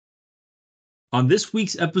On this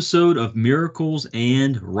week's episode of Miracles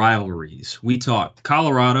and Rivalries, we talk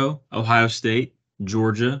Colorado, Ohio State,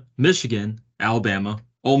 Georgia, Michigan, Alabama,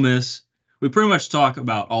 Ole Miss. We pretty much talk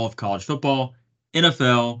about all of college football,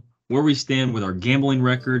 NFL, where we stand with our gambling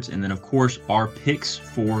records, and then, of course, our picks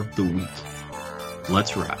for the week.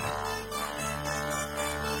 Let's ride.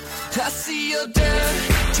 I see your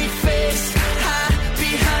dirty face hide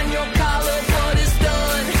behind your collar. What is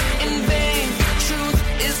done in vain? Truth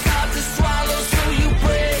is hard to swallow, so you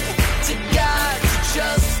pray to God to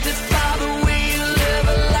justify the way you live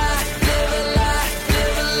a lie, live a lie,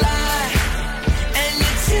 live a lie. And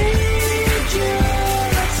you take your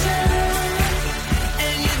time,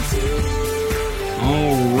 and you do.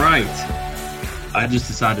 All right. I just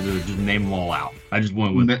decided to just name them all out. I just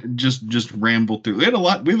went with just ramble through. We have a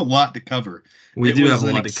lot to cover. We do have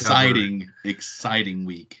a lot to cover. Exciting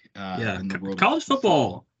week. In the world college of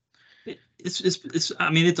football. It's. I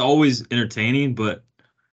mean, it's always entertaining, but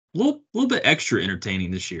a little bit extra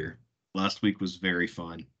entertaining this year. Last week was very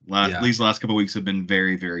fun. These last couple of weeks have been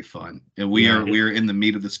very, very fun. And we are in the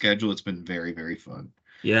meat of the schedule. It's been very, very fun.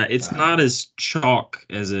 Yeah, it's not as chalk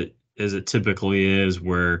as it typically is,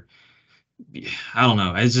 where I don't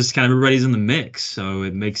know. It's just kind of everybody's in the mix, so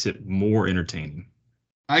it makes it more entertaining.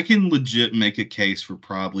 I can legit make a case for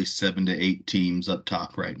probably 7 to 8 teams up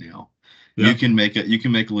top right now. Yeah. You can make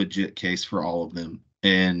a legit case for all of them,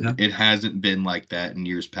 and it hasn't been like that in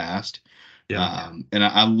years past. Yeah. And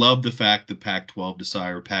I love the fact that Pac-12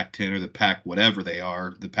 decided, or Pac-10, or the Pac whatever they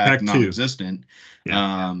are, the Pac non-existent,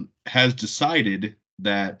 has decided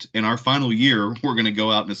that in our final year we're going to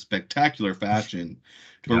go out in a spectacular fashion.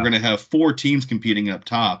 We're going to have 4 teams competing up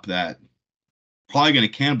top that probably going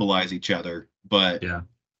to cannibalize each other, but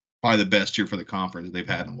probably the best year for the conference they've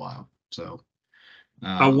had in a while. So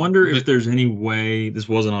I wonder if there's any way, this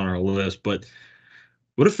wasn't on our list, but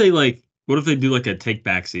what if they do like a take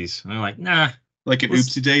backsies? And they're like, nah. Like an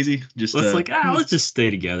oopsie daisy? Let's just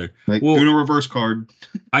stay together. Like doing a reverse card.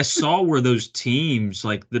 I saw where those teams,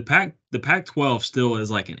 like the Pac-12 still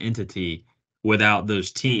is like an entity without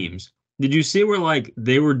those teams. Did you see where I think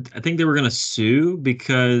they were going to sue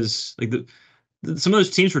because like some of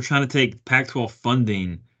those teams were trying to take Pac-12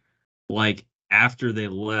 funding like after they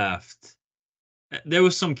left. There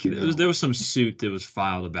was some suit that was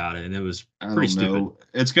filed about it, and it was pretty stupid.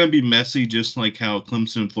 It's going to be messy, just like how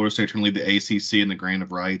Clemson and Florida State are trying to leave the ACC and the grant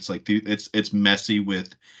of rights. Like it's messy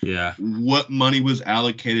with what money was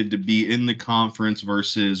allocated to be in the conference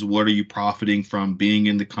versus what are you profiting from being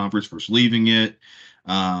in the conference versus leaving it.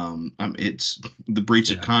 It's the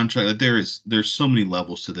breach of contract. Like there's so many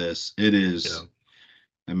levels to this. It is.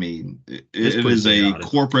 I mean, it is a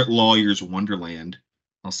corporate lawyer's wonderland.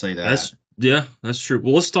 I'll say that. That's true.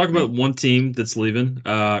 Well, let's talk about one team that's leaving.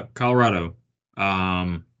 Colorado.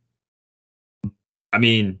 I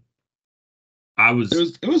mean,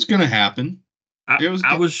 it was going to happen.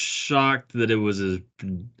 I was shocked that it was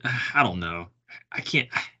I don't know.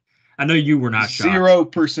 I know you were not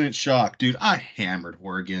shocked. 0% shock, dude. I hammered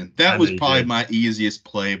Oregon. That was probably my easiest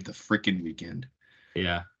play of the freaking weekend.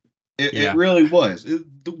 Yeah. It really was.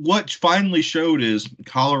 What finally showed is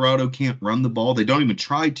Colorado can't run the ball. They don't even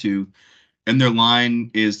try to. And their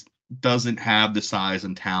line doesn't have the size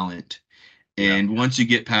and talent. And once you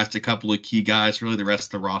get past a couple of key guys, really the rest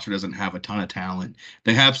of the roster doesn't have a ton of talent.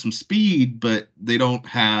 They have some speed, but they don't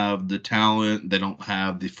have the talent. They don't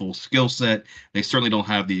have the full skill set. They certainly don't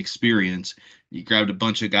have the experience. You grabbed a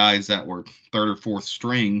bunch of guys that were 3rd or 4th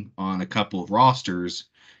string on a couple of rosters.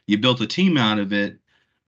 You built a team out of it.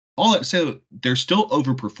 All that said, they're still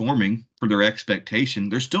overperforming for their expectation.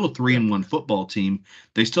 They're still a 3-1 football team.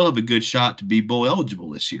 They still have a good shot to be bowl eligible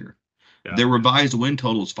this year. Yeah. Their revised win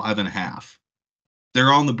total is 5.5.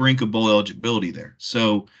 They're on the brink of bowl eligibility there.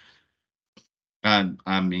 So, I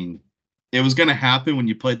mean, it was going to happen when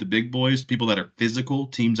you played the big boys, people that are physical,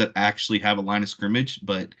 teams that actually have a line of scrimmage.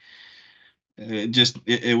 But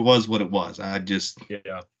it was what it was. Are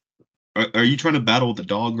you trying to battle with the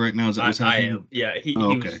dog right now? Is that what's happening? I am. Yeah.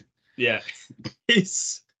 Okay.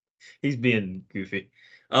 He's being goofy.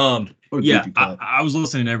 I was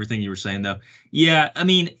listening to everything you were saying, though. Yeah, I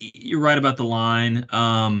mean, you're right about the line.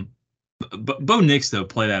 But Bo Nix, though,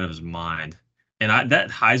 played out of his mind. And that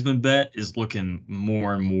Heisman bet is looking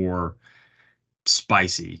more and more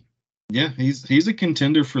spicy. Yeah, he's a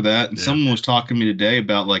contender for that. And someone was talking to me today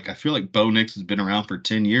about, like, I feel like Bo Nix has been around for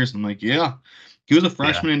 10 years. I'm like, yeah. He was a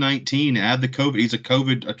freshman in 19. Add the COVID. He's a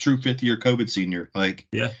true 5th-year COVID senior. Like,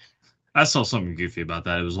 yeah. I saw something goofy about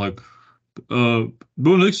that. It was like, Bo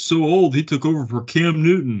Nix is so old, he took over for Cam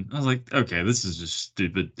Newton. I was like, okay, this is just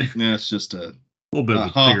stupid. Yeah, it's just a A little bit of a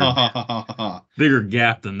Ha bigger ha ha ha ha ha. bigger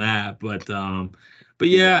gap than that, but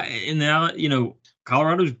yeah, Yeah. and now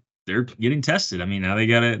Colorado's they're getting tested. I mean, now they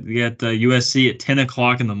got USC at 10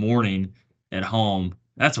 o'clock in the morning at home.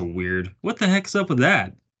 That's a weird. What the heck's up with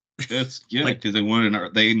that? It's yeah, Like, because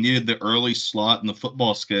they needed the early slot in the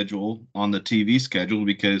football schedule on the TV schedule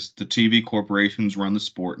because the TV corporations run the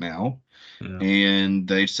sport now, yeah, and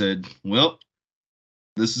they said, well,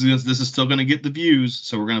 this is still going to get the views,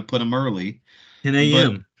 so we're going to put them early. 10 But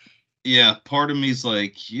a.m. yeah, part of me's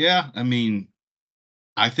like, yeah, I mean,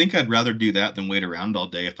 I think I'd rather do that than wait around all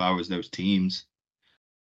day if I was those teams.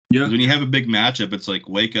 Because Yeah, when you have a big matchup, it's like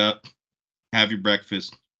wake up, have your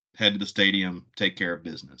breakfast, head to the stadium, take care of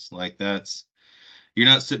business. Like that's you're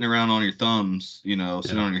not sitting around on your thumbs, sitting yeah,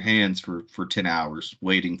 on your hands for 10 hours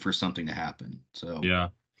waiting for something to happen. So, yeah,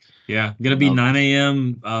 yeah. Gonna be no, 9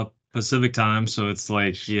 a.m. Pacific time, so it's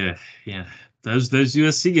like, yeah, yeah. Those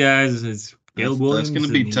USC guys, it's Caleb that's going Williams.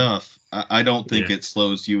 to I be mean, tough. I don't think yeah, it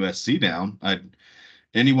slows USC down.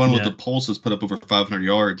 Anyone with yeah, a pulse has put up over 500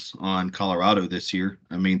 yards on Colorado this year.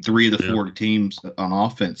 I mean, three of the yeah, four teams on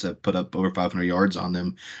offense have put up over 500 yards on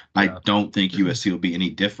them. I yeah. don't think USC will be any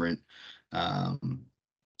different. Um,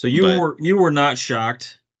 So but you were not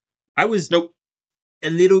shocked. I was nope. a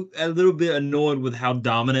little bit annoyed with how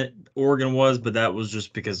dominant Oregon was, but that was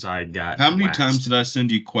just because I got How many times waxed. did I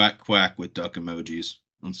send you quack quack with duck emojis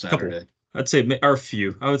on Couple, Saturday? I'd say, or a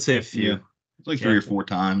few. I would say a Yeah, few. it's like three Yeah, or four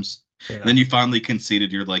times. yeah, Then you finally conceded.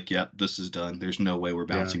 You're like, yep, this is done. There's no way we're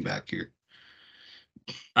yeah. bouncing back here.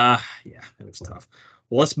 Yeah, it was tough.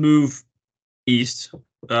 Well, let's move east.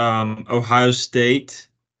 Ohio State.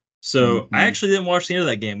 So I Hmm. actually didn't watch the end of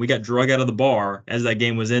that game. We got drug out of the bar as that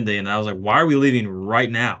game was ending, and I was like, "Why are we leaving right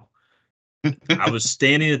now?" I was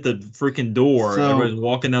standing at the freaking door. So Everybody's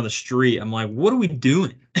walking down the street. I'm like, "What are we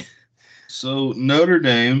doing?" So Notre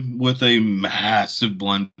Dame with a massive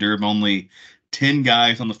blunder of only 10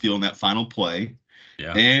 guys on the field in that final play.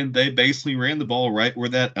 Yeah. And they basically ran the ball right where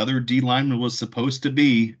that other D lineman was supposed to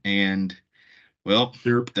be. And well,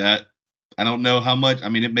 Derp. that I don't know how much. I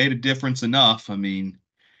mean, it made a difference enough. I mean,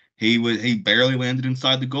 he barely landed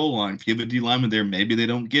inside the goal line. If you have a D lineman there, maybe they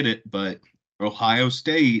don't get it. But Ohio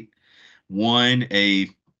State won a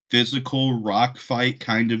physical rock fight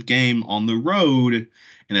kind of game on the road.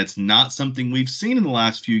 And it's not something we've seen in the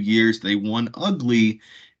last few years. They won ugly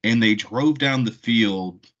and they drove down the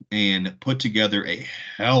field and put together a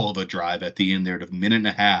hell of a drive at the end there, at a minute and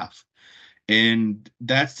a half. And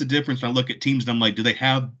that's the difference when I look at teams and I'm like, do they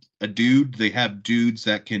have a dude? Do they have dudes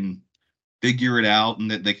that can figure it out and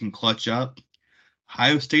that they can clutch up?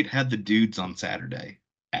 Ohio State had the dudes on Saturday.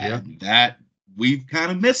 Yeah. And that we've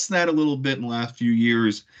kind of missed that a little bit in the last few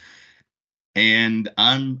years. And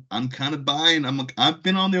I'm kind of buying. I've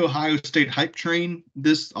been on the Ohio State hype train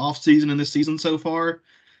this offseason and this season so far.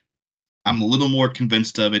 I'm a little more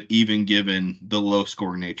convinced of it, even given the low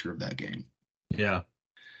scoring nature of that game. Yeah.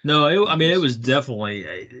 No, I mean, it was definitely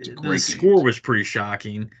It's a the great game. score was pretty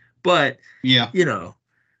shocking, but Yeah. you know,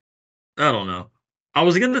 I don't know. I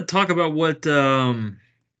was going to talk about what let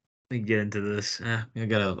me get into this. I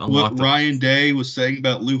gotta What unlock the. Ryan Day was saying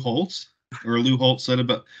about Lou Holtz, or Lou Holtz said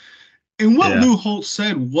about, and what Yeah, Lou Holtz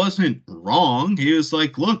said wasn't wrong. He was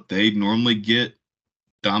like, look, they normally get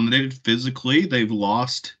dominated physically. They've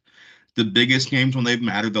lost the biggest games when they've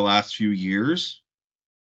mattered the last few years.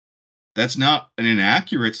 That's not an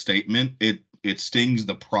inaccurate statement. It stings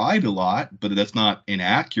the pride a lot, but that's not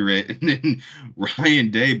inaccurate. And then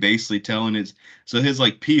Ryan Day basically telling his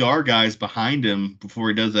like PR guys behind him before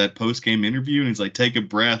he does that post game interview, and he's like, take a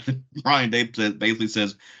breath. And Ryan Day basically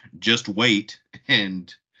says, just wait,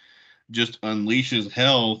 and just unleashes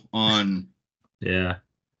hell on yeah,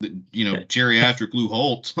 geriatric Lou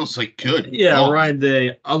Holtz. I was like, good yeah. God. Ryan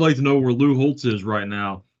Day. I'd like to know where Lou Holtz is right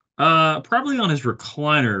now. Probably on his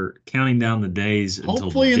recliner, counting down the days until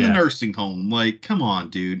Hopefully in the death. nursing home. Like, come on,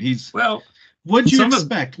 dude. Well, What'd you some of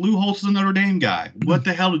expect? Lou Holtz is a Notre Dame guy. What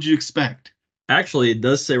the hell did you expect? actually, it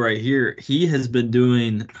does say right here he has been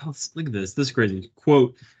doing. Oh, look at this. This is crazy.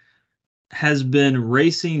 Quote has been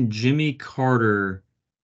racing Jimmy Carter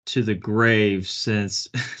to the grave since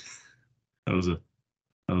that was a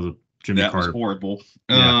that was a Jimmy That was Carter. horrible.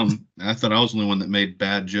 Yeah. I thought I was the only one that made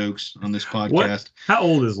bad jokes on this What? podcast. How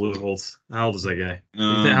old is Lou Holtz? How old is that guy?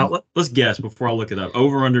 You think, Um, let's guess before I look it up.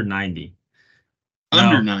 Over under 90.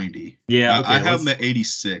 Under No. 90. Yeah. I Okay. have him Let's. at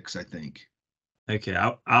 86, I think. Okay.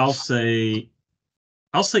 I'll say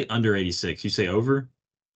under 86. You say over?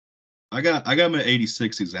 I got him at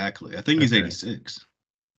 86 exactly. I think he's Okay. 86.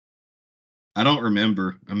 I don't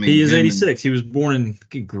remember. I mean, He is him and 86. He was born in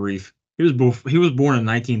good grief. He was born in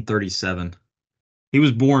 1937. He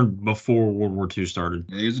was born before World War II started.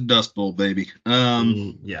 Yeah, he's a Dust Bowl baby.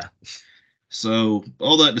 Yeah. So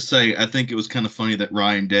all that to say, I think it was kind of funny that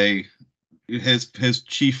Ryan Day, his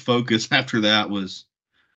chief focus after that was,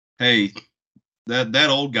 hey, that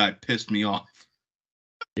old guy pissed me off.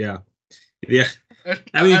 Yeah. Yeah. I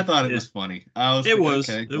I mean, thought it yeah, was funny. I was like,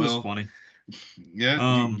 okay, it was well, funny. yeah,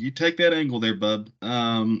 Um, you take that angle there, bub.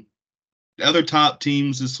 Other top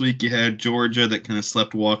teams this week, you had Georgia that kind of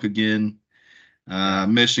slept walk again. yeah.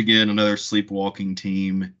 Michigan, another sleepwalking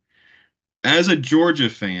team. As a Georgia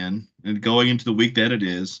fan, and going into the week that it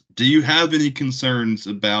is, do you have any concerns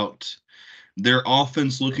about their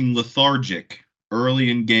offense looking lethargic early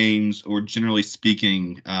in games, or generally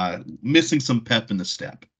speaking, missing some pep in the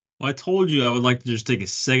step? Well, I told you I would like to just take a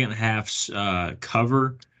second half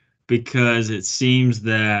cover because it seems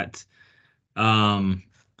that um,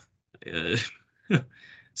 uh,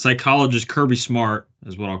 psychologist Kirby Smart,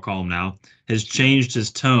 is what I'll call him now, has Yeah. changed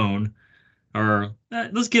his tone. Or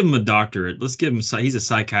let's give him a doctorate. Let's give him, he's a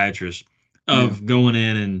psychiatrist, Yeah. of going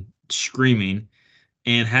in and screaming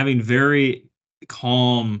and having very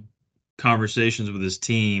calm conversations with his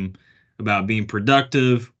team about being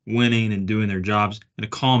productive, winning, and doing their jobs in a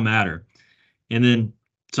calm manner. And then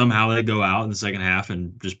somehow they go out in the second half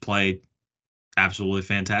and just play absolutely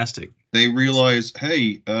fantastic. They realize,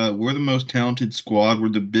 hey, we're the most talented squad. We're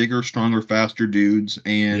the bigger, stronger, faster dudes, Yep.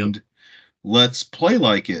 and let's play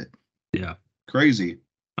like it. Yeah. Crazy.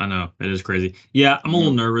 I know. It is crazy. Yeah, I'm a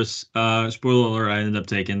little Yeah. nervous. Spoiler alert, I ended up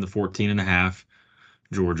taking the 14.5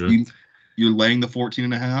 Georgia. You you're laying the 14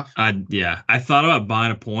 and a half. I thought about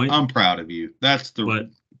buying a point, I'm proud of you. That's the but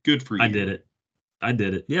good for I did you. it. I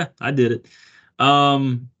did it. Yeah, I did it.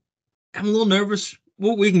 Um, I'm a little nervous.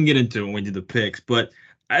 Well, we can get into it when we do the picks, but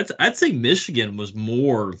I'd say Michigan was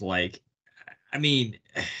more like, I mean,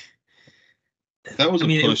 That was I a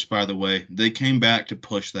mean, push, by the way. They came back to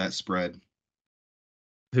push that spread.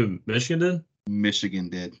 who Michigan did? Michigan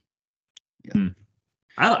did. Yeah. Hmm.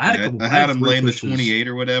 I had a Yeah, couple. I I had had them three laying the pushes. 28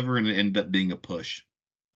 or whatever, and it ended up being a push.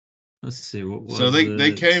 Let's see, what So was they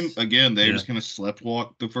it? came again. They Yeah, just kind of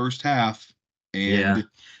sleptwalked the first half, yeah, and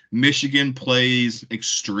Michigan plays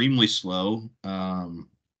extremely slow.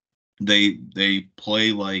 They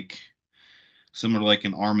play like similar to like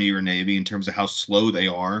an Army or Navy in terms of how slow they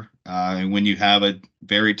are. And when you have a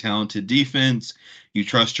very talented defense, you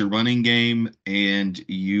trust your running game, and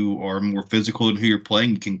you are more physical in who you're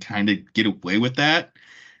playing, you can kind of get away with that.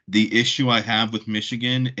 The issue I have with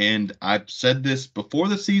Michigan, and I've said this before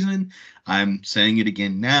the season, I'm saying it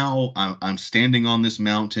again now. I'm standing on this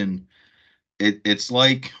mountain. It's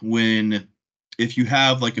like when if you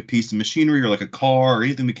have like a piece of machinery or like a car or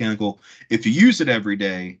anything mechanical, if you use it every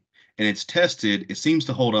day and it's tested, it seems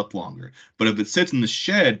to hold up longer. But if it sits in the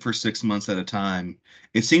shed for 6 months at a time,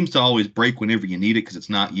 it seems to always break whenever you need it because it's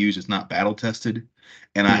not used, it's not battle tested.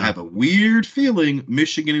 And I yeah, have a weird feeling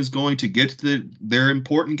Michigan is going to get to their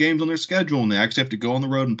important games on their schedule, and they actually have to go on the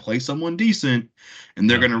road and play someone decent, and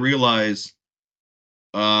they're yeah, going to realize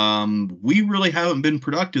we really haven't been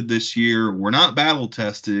productive this year. We're not battle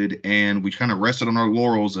tested, and we kind of rested on our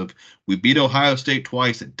laurels of we beat Ohio State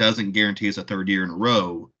twice. It doesn't guarantee us a third year in a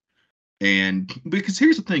row. And because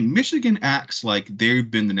here's the thing, Michigan acts like they've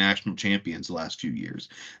been the national champions the last few years.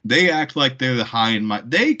 They act like they're the high and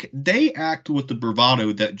mighty. They act with the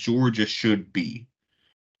bravado that Georgia should be.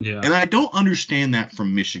 yeah. And I don't understand that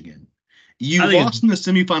from Michigan. I You think it's lost in the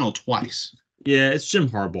semifinal twice. yeah, it's Jim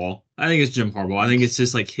Harbaugh. I think it's Jim Harbaugh. I think it's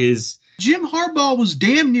just like his. Jim Harbaugh was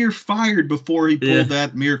damn near fired before he Yeah, pulled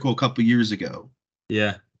that miracle a couple years ago.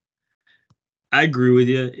 yeah. I agree with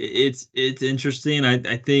you. It's interesting.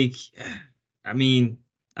 I think, I mean,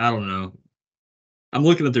 I don't know. I'm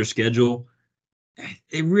looking at their schedule.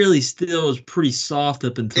 It really still is pretty soft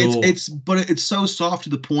up until But it's so soft to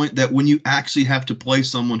the point that when you actually have to play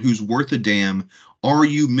someone who's worth a damn, are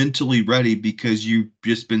you mentally ready because you've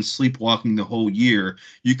just been sleepwalking the whole year?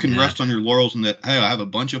 You can yeah, rest on your laurels and that, hey, I have a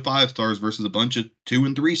bunch of 5 stars versus a bunch of 2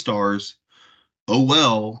 and 3 stars. Oh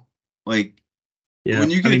well. Like yeah. when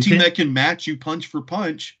you I get a mean, team that can match you punch for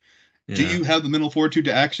punch, do Yeah, you have the mental fortitude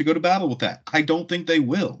to actually go to battle with that? I don't think they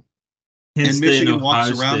will. Penn And State and Michigan walks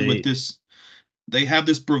Ohio around with State. this, they have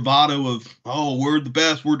this bravado of, oh, we're the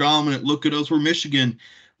best, we're dominant, look at us, we're Michigan.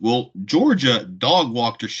 Well, Georgia dog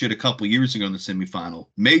walked your shit a couple years ago in the semifinal,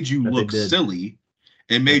 made you That they look did. silly,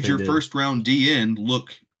 and That made they your did. first round DN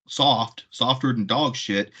look softer than dog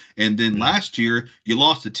shit. And then Yeah, last year, you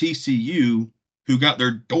lost to TCU, who got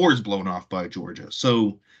their doors blown off by Georgia.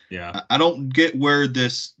 So yeah. I don't get where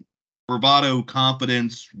this bravado,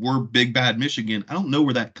 confidence, we're big bad Michigan. I don't know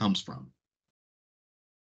where that comes from.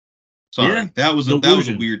 Yeah, Sorry, that was a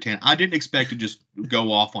delusion. weird I didn't expect to just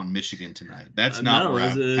go off on Michigan tonight. That's not No, where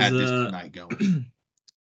as I a, as had this a tonight going.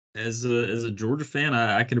 as a Georgia fan,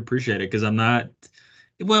 I can appreciate it because I'm not.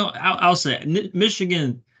 Well, I'll say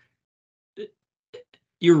Michigan.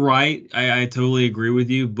 You're right. I totally agree with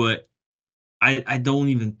you, but I don't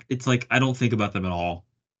even. It's like I don't think about them at all.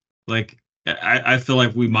 Like I feel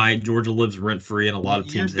like we might. Georgia lives rent free in a lot of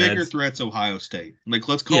Your teams' bigger heads. threat's Ohio State. Like,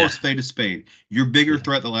 let's call a Yeah, spade a spade. Your bigger yeah,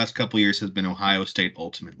 threat the last couple of years has been Ohio State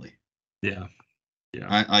ultimately. yeah, yeah.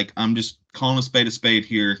 I'm just calling a spade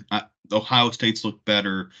here. Ohio State's look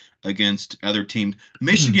better against other teams.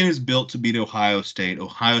 Michigan is built to beat Ohio State.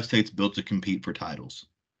 Ohio State's built to compete for titles.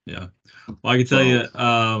 Yeah. Well, I can tell So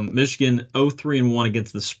you, Michigan 0-3-1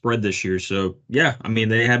 against the spread this year. So yeah, I mean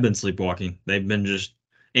they have been sleepwalking. They've been just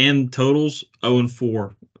and totals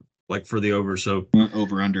 0-4, like for the over. So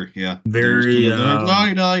over under, yeah. There's kind very of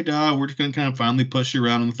the we're just gonna kind of finally push you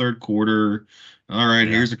around in the third quarter. All right,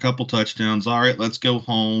 yeah, here's a couple touchdowns. All right, let's go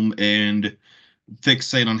home and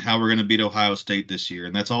fixate on how we're going to beat Ohio State this year.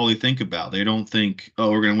 And that's all they think about. They don't think,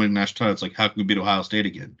 oh, we're going to win a national title. It's like, how can we beat Ohio State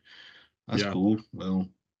again? That's yeah, cool. Well,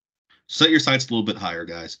 set your sights a little bit higher,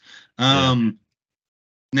 guys. yeah.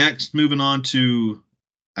 Next, moving on to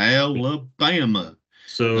Alabama.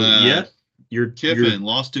 So Uh, yeah, your your Kiffin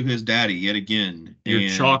lost to his daddy yet again. your And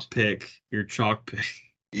chalk pick, your chalk pick.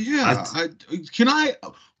 I yeah, can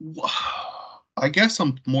I guess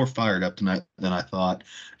I'm more fired up tonight than I thought,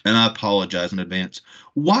 and I apologize in advance.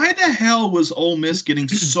 Why the hell was Ole Miss getting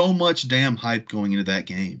so much damn hype going into that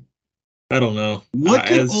game? I don't know. What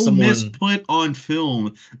did As Ole Miss someone, put on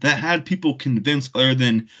film that had people convinced other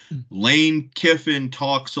than Lane Kiffin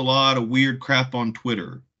talks a lot of weird crap on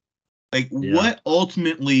Twitter? Like, yeah, what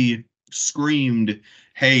ultimately screamed,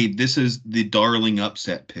 hey, this is the darling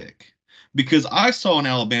upset pick? Because I saw an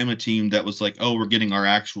Alabama team that was like, oh, we're getting our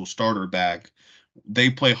actual starter back. They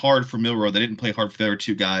play hard for Milrow. They didn't play hard for the other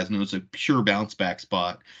two guys, and it was a pure bounce back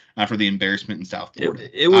spot after the embarrassment in South Florida.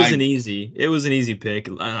 it was an easy pick.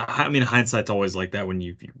 I mean, hindsight's always like that when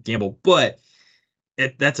you gamble, but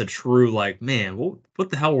that's a true like, man, what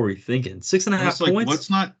the hell were we thinking? Six and a I was half like, points? what's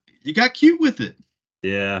not? You got cute with it.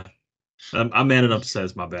 Yeah, I'm man it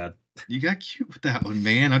upsets. My bad. You got cute with that one,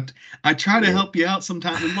 man. I try to Yeah, help you out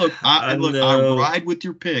sometimes. And look, I know. ride with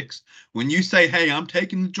your picks. When you say, "Hey, I'm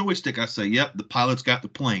taking the joystick," I say, "Yep, the pilot's got the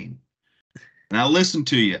plane," and I listen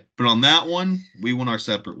to you. But on that one, we went our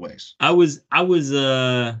separate ways. I was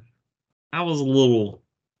a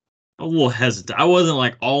little hesitant. I wasn't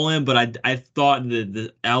like all in, but I thought that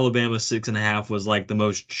the Alabama 6.5 was like the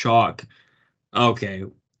most chalk. Okay,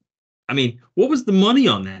 I mean, what was the money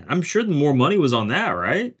on that? I'm sure the more money was on that,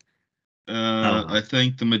 right? I don't I know.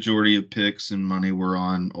 think the majority of picks and money were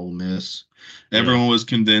on Ole Miss. Yeah. Everyone was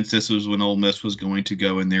convinced this was when Ole Miss was going to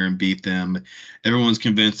go in there and beat them. Everyone's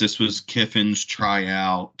convinced this was Kiffin's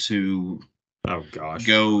tryout to Oh gosh.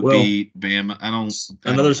 go Well, beat Bama. I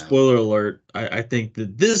another don't know. spoiler alert. I think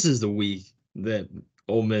that this is the week that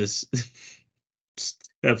Ole Miss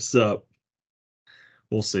steps up.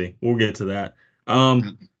 We'll see. We'll get to that.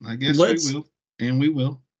 Um, I guess we let's will, and we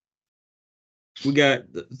will. we got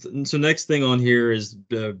so next thing on here is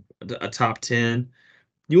a top 10.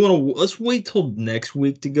 You want to let's wait till next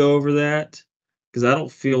week to go over that because I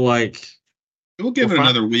don't feel like We'll we're give it fine.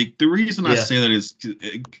 another week. The reason I Yeah, say that is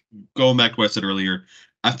going back to what I said earlier.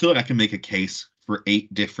 I feel like I can make a case for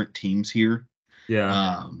 8 different teams here, yeah.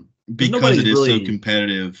 Because because it nobody's is so really.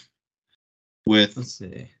 competitive. With Let's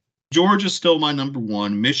see. Georgia's still my number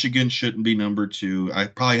one. Michigan shouldn't be number two. I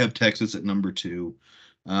probably have Texas at number two.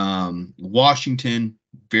 Washington,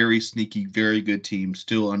 very sneaky, very good team,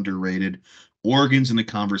 still underrated. Oregon's in the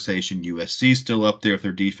conversation. USC still up there if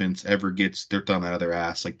their defense ever gets their thumb out of their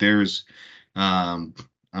ass. Like there's, um,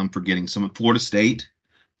 I'm forgetting some. Florida State.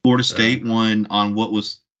 Florida Uh, State won on what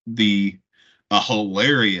was the a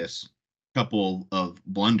hilarious couple of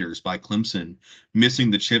blunders by Clemson,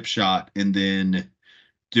 missing the chip shot and then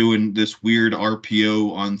doing this weird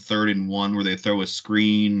RPO on 3rd and 1 where they throw a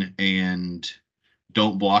screen and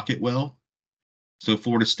don't block it well. So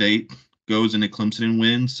Florida State goes into Clemson and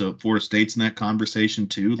wins. So Florida State's in that conversation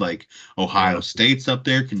too. Like Ohio yeah, State's up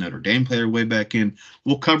there. Can Notre Dame play their way back in?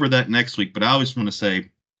 We'll cover that next week. But I always want to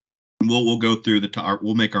say we'll go through the top.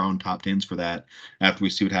 We'll make our own top tens for that after we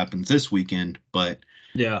see what happens this weekend. But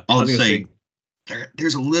yeah. I I'll was gonna say, say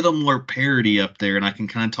there's a little more parity up there, and I can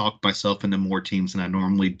kind of talk myself into more teams than I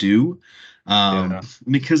normally do, yeah.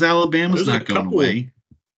 because Alabama's There's a not going couple. away.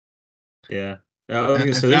 Yeah, I was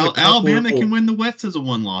gonna say If there's a Alabama can couple. win the West as a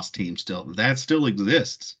one-loss team, still that still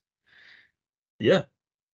exists. Yeah.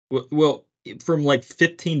 Well, from like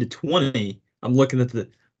 15 to 20, I'm looking at the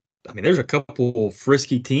I mean, there's a couple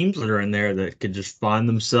frisky teams that are in there that could just find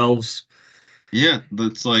themselves Yeah,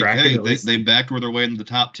 that's like, cracking hey, at least. they backdoor their way into the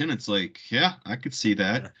top 10. It's like, yeah, I could see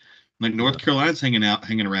that. Yeah. Like North Yeah. Carolina's hanging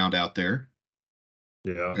around out there.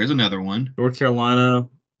 Yeah. There's another one. North Carolina,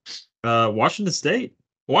 Washington State.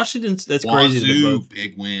 Washington's that's crazy that Wazoo, both.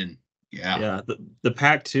 big win. Yeah. Yeah, the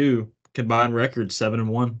Pac-2 combined record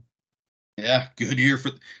 7-1. Yeah, good year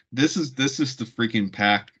for this is the freaking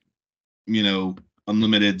pack,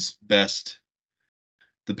 Unlimited's best.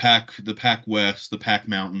 The pack West, the pack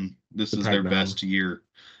Mountain. This The is Pac their Mountain. best year.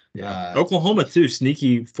 Yeah. Uh Oklahoma too,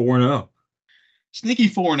 sneaky 4-0. Sneaky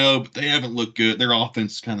 4-0, but they haven't looked good. Their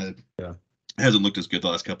offense kind of Yeah. hasn't looked as good the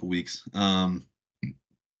last couple weeks. But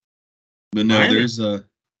no, Miami, there's Duke,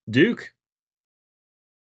 Duke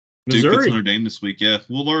gets Missouri, Notre Dame this week. Yeah,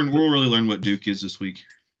 we'll really learn what Duke is this week.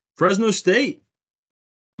 Fresno State.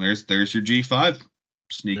 There's your G5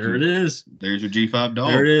 sneaky. There it is. There's your G5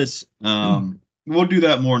 dog. There it is. We'll do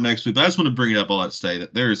that more next week. But I just want to bring it up all that to say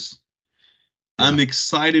that I'm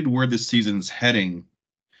excited where this season's heading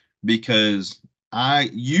because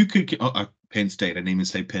you could Penn State. I didn't even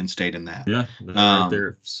say Penn State in that. Yeah, right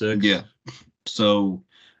there, 6. Yeah. So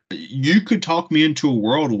you could talk me into a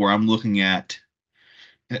world where I'm looking at,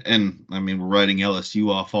 and I mean we're writing LSU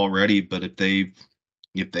off already, but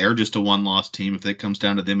if they're just a one-loss team, if it comes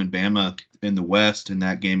down to them and Bama in the West, and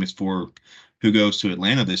that game is for who goes to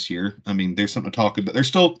Atlanta this year, I mean, there's something to talk about. They're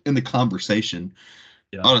still in the conversation.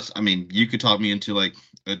 Yeah. Honest, I mean, you could talk me into like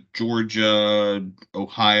a Georgia,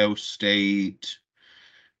 Ohio State,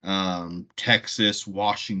 Texas,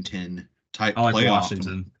 Washington type I like playoff.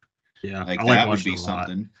 Washington. Yeah, Like I like that would Washington be a lot.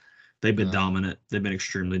 something. They've been dominant. They've been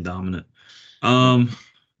extremely dominant.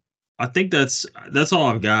 I think that's all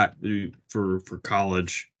I've got for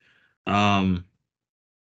college. Want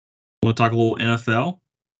to talk a little NFL?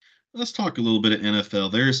 Let's talk a little bit of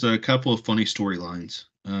NFL. There's a couple of funny storylines.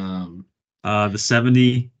 The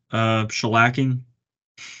 70 shellacking.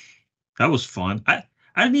 That was fun. I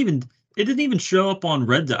didn't even it didn't even show up on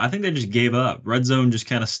Red Zone. I think they just gave up. Red Zone just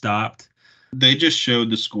kind of stopped. They just showed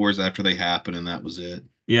the scores after they happened, and that was it.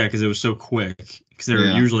 Yeah, because it was so quick. Because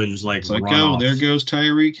they're usually just like it's like, runoffs. oh, there goes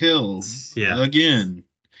Tyreek Hill. Yeah. Again.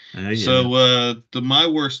 Yeah. So my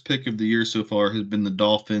worst pick of the year so far has been the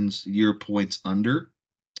Dolphins year points under.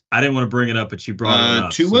 I didn't want to bring it up, but you brought it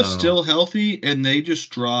up. Tua's still healthy, and they just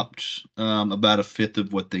dropped about a fifth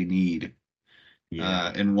of what they need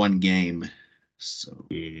in one game. So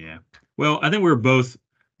yeah. Well, I think we were both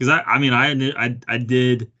because I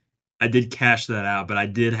did cash that out, but I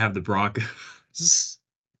did have the Broncos.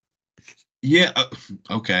 yeah,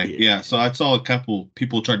 okay, yeah. So I saw a couple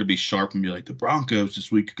people tried to be sharp and be like, the Broncos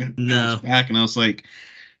this week are going to bounce back, and I was like,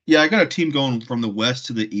 yeah, I got a team going from the west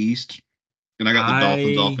to the east, and I got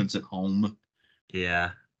the Dolphins offense at home.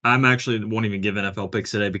 Yeah. I'm actually won't even give NFL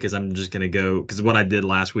picks today because I'm just gonna go because what I did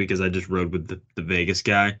last week is I just rode with the Vegas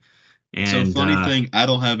guy. And so funny thing, I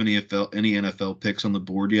don't have any NFL picks on the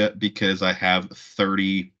board yet because I have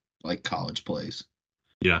 30 like college plays.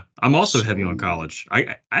 Yeah, I'm also heavy on college.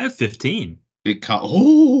 I have 15. I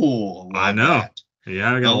know. That.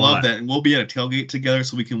 Yeah, I love that. And we'll be at a tailgate together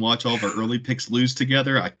so we can watch all of our early picks lose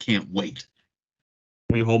together. I can't wait.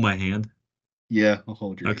 Will you hold my hand? Yeah, I'll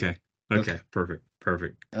hold your hand. Okay. Perfect.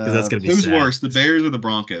 Because that's gonna be who's sad. Worse, the Bears or the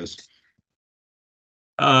Broncos?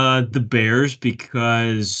 The Bears,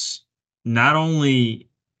 because not only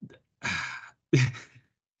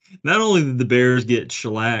did the Bears get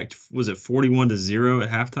shellacked, was it 41-0 at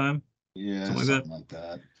halftime? Yeah, something like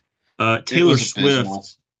that. Taylor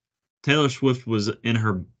Swift was in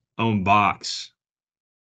her own box.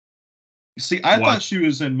 See, I thought she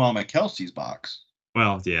was in Mama Kelsey's box.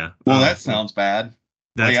 Well, yeah. Well, that sounds bad.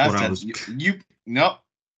 That's what I was. Nope.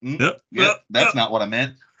 Yep. That's not what I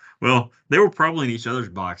meant. Well, they were probably in each other's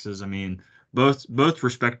boxes. I mean, both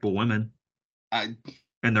respectable women.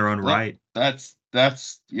 In their own right. That's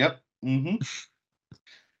yep. Mm-hmm.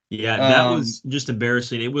 Yeah, that was just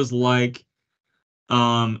embarrassing. It was like,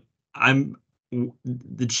 the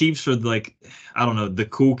Chiefs are like, I don't know, the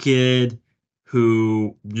cool kid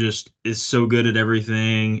who just is so good at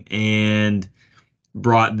everything and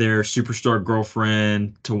brought their superstar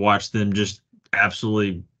girlfriend to watch them just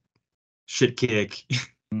absolutely shit kick.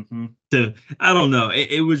 Mm-hmm. I don't know.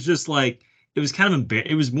 It was just like, it was kind of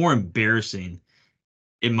it was more embarrassing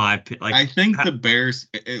in my opinion. Like, I think the Bears,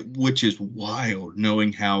 which is wild,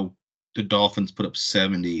 knowing how the Dolphins put up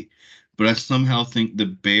 70, but I somehow think the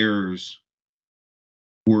Bears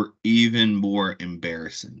were even more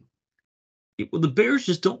embarrassing. Well, the Bears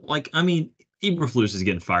just don't like. I mean, Eberflus is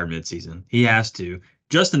getting fired midseason. He has to.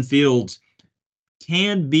 Justin Fields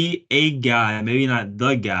can be a guy, maybe not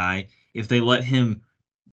the guy, if they let him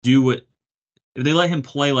do what if they let him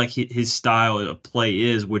play like his style of play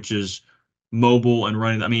is, which is mobile and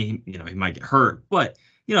running. I mean, he might get hurt, but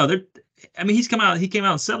they're. I mean, he came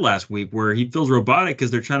out and said last week where he feels robotic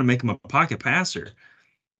because they're trying to make him a pocket passer.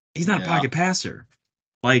 He's not a Yeah. pocket passer.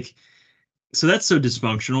 Like, so that's so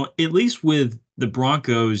dysfunctional. At least with the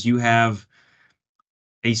Broncos, you have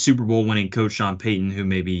a Super Bowl winning coach, Sean Payton, who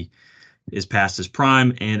maybe is past his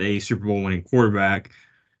prime, and a Super Bowl winning quarterback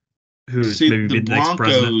who's See, maybe the be the next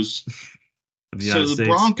president Broncos. of the So United the States.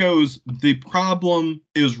 Broncos, the problem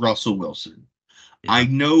is Russell Wilson. I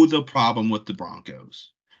Yeah. know the problem with the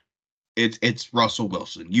Broncos. It's Russell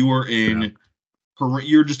Wilson. Yeah.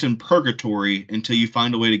 You're just in purgatory until you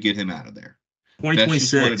find a way to get him out of there. That's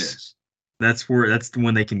just what it 2026. is. That's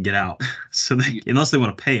when they can get out. So You, unless they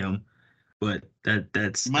want to pay him, but you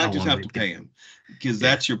that's might how just long have they to get. pay him because Yeah.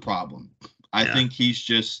 that's your problem. I Yeah. think he's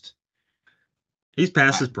just He's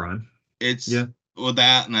past I, his prime. it's Yeah. with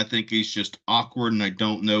that, and I think he's just awkward, and I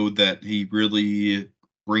don't know that he really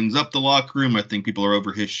brings up the locker room. I think people are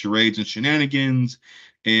over his charades and shenanigans,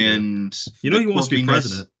 Yeah. and You know the he wants to be quirkiness.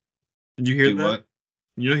 president. Did you hear Do that? what?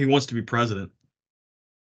 You know he wants to be president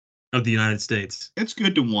of the United States. It's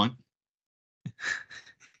good to want.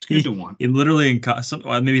 It's good to He want. he literally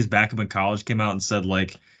maybe his backup in college came out and said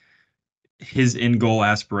like his end goal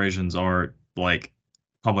aspirations are like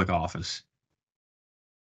public office.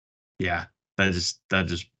 Yeah, that just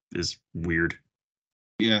is weird.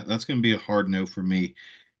 Yeah, that's going to be a hard no for me.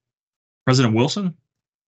 President Wilson?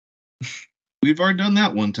 We've already done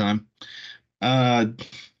that one time. Uh,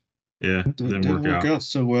 Yeah, didn't didn't work work out. out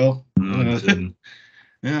so well. No, it didn't.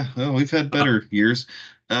 Yeah, well, we've had Uh, better years.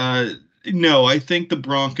 Uh, no, I think the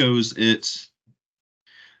Broncos. It's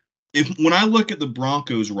if when I look at the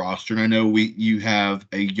Broncos roster, and I know you have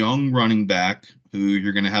a young running back who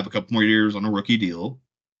you're going to have a couple more years on a rookie deal.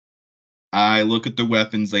 I look at the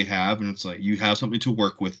weapons they have, and it's like you have something to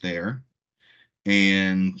work with there,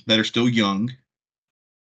 and that are still young.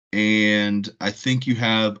 And I think you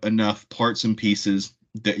have enough parts and pieces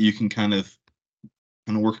that you can kind of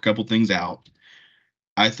work a couple things out.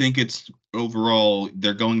 I think it's overall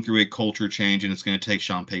they're going through a culture change, and it's going to take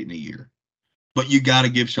Sean Payton a year. But you got to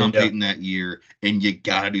give Sean yeah. Payton that year, and you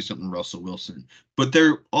got to do something with Russell Wilson. But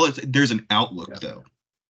there's an outlook though.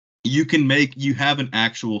 You have an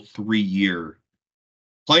actual 3-year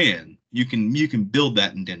plan. You can build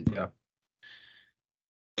that in Denver.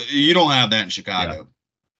 Yeah. You don't have that in Yeah. Chicago.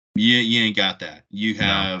 You ain't got that. You No.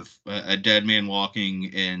 have a dead man walking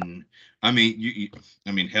in. I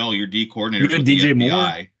mean, hell, your D coordinator You had with the DJ Moore.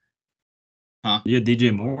 FBI. Huh? Yeah,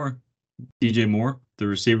 DJ Moore. DJ Moore, the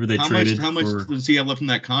receiver they How traded much for. does he have left in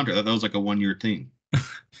that contract? That was like a 1-year thing. I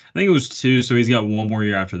think it was 2, so he's got one more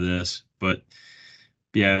year after this. But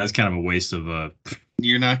yeah, that's kind of a waste of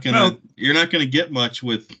You're not Well- gonna get much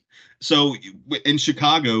with. So in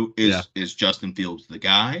Chicago, Yeah. is Justin Fields the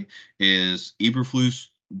guy? Is Eberflus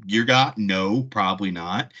your guy? No, probably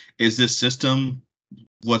not. Is this system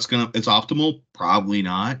it's optimal? Probably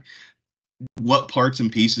not. What parts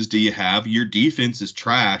and pieces do you have? Your defense is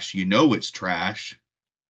trash. You know it's trash.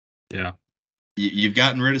 Yeah. You've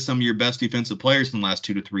gotten rid of some of your best defensive players in the last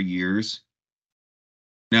 2 to 3 years.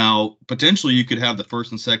 Now, potentially, you could have the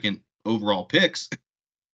first and second overall picks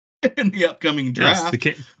in the upcoming draft.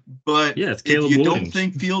 But it's if Caleb you Williams. don't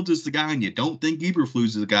think Fields is the guy and you don't think Eberflus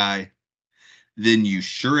is the guy, then you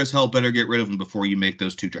sure as hell better get rid of him before you make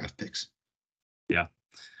those 2 draft picks. Yeah.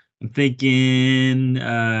 I'm thinking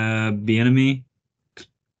Bieniemy,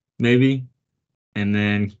 maybe, and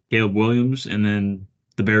then Caleb Williams, and then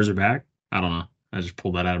the Bears are back. I don't know. I just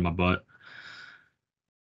pulled that out of my butt.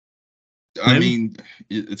 I Maybe. mean,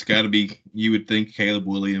 it's got to be. You would think Caleb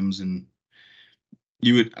Williams, and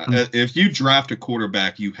you would if you draft a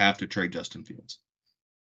quarterback, you have to trade Justin Fields.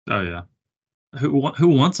 Oh yeah. Who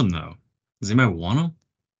wants him though? Does anybody want him?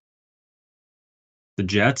 The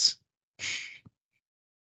Jets.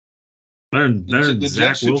 Better than The Zach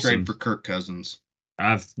Jets should Wilson. trade for Kirk Cousins.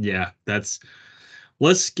 That's.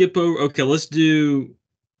 Let's skip over. Okay, let's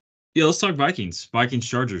talk Vikings. Vikings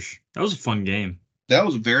Chargers. That was a fun game. That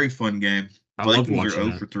was a very fun game. I love Vikings watching are 0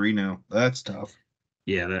 that. for 3 now. That's tough.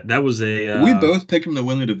 Yeah, that was a. We both picked them to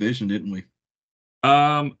win the division, didn't we?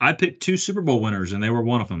 I picked 2 Super Bowl winners, and they were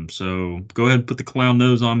one of them. So go ahead and put the clown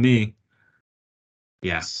nose on me.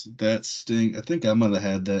 Yeah, That sting. I think I might have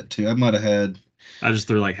had that too. I might have had. I just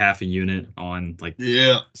threw like half a unit on like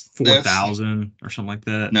Yeah. 4,000 or something like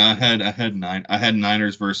that. No, I had 9. I had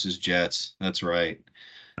Niners versus Jets. That's right.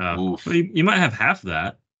 Well, Oof. you might have half of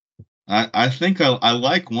that. I think I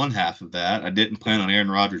like one half of that. I didn't plan on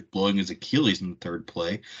Aaron Rodgers blowing his Achilles in the third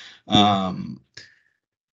play. Yeah. Um,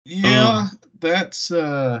 yeah, Um, that's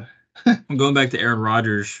I'm going back to Aaron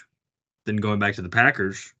Rodgers, then going back to the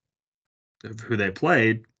Packers, who they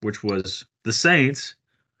played, which was the Saints.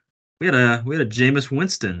 We had a Jameis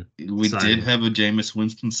Winston we did sighting. have a Jameis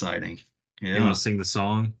Winston sighting. You want Yeah, to sing the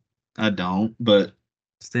song? I don't, but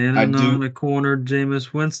I Standing on do. the corner,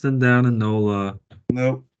 Jameis Winston down in NOLA.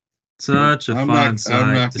 Nope, nope. Such a fine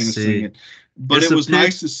I'm sight not to going to sing see. it. But it It's a was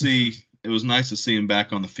nice pick. to see. It was nice to see him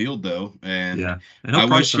back on the field, though. And Yeah, and he'll I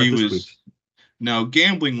probably wish start he this was. week. Now,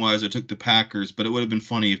 gambling wise, I took the Packers, but it would have been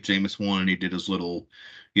funny if Jameis won and he did his little,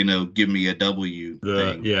 give me a W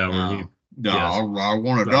thing. Yeah, where he, No, yes, I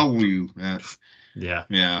want a well, W. yeah,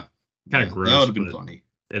 Yeah, kind of yeah, that would gross, have been but funny.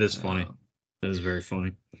 it is funny. Uh, It is very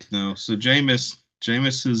funny. no, so Jameis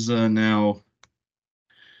is now.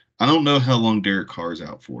 I don't know how long Derek Carr's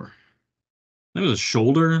out for. It was a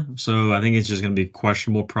shoulder, so I think it's just gonna be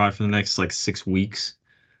questionable probably for the next like 6 weeks,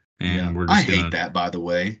 Yeah, and we're I just hate gonna, that. By the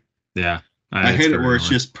way, yeah, I it's hate it very where it's annoying.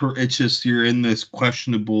 just it's just you're in this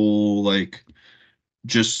questionable like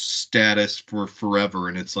just status for forever,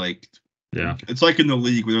 and Yeah, it's like in the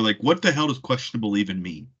league where they're like, what the hell does questionable even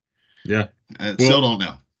mean? yeah. I still Well, don't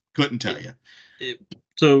know. Couldn't tell it, you.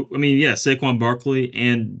 so I mean, yeah, Saquon Barkley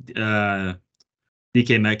and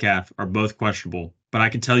DK Metcalf are both questionable, but I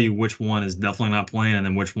can tell you which one is definitely not playing, and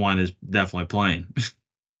then which one is definitely playing.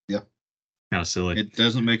 Yeah, Kind of silly. it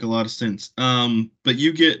doesn't make a lot of sense. But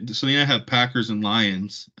you get so you have Packers and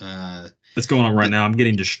Lions. What's going on right The, now? I'm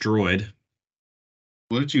getting destroyed.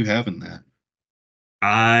 what did you have in that?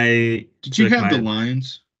 I Did you took have the my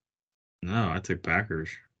Lions? no, I took Packers.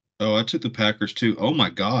 Oh, I took the Packers too. Oh my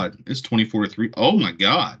God, it's 24-3. Oh my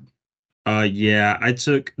God. Yeah, I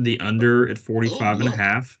took the under at Oh 45 and a look,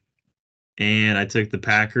 half, and I took the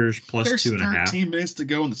Packers plus there's two and a half. 13 minutes to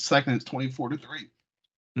go in the second. It's 24-3.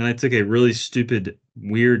 And I took a really stupid,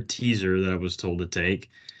 weird teaser that I was told to take.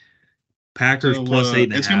 Packers So plus eight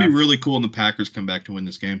and a it's gonna be half. really cool when the Packers come back to win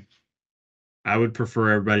this game. I would prefer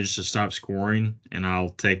everybody just to stop scoring, and I'll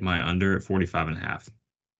take my under at 45 and a half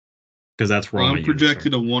because that's where all my I'm units are.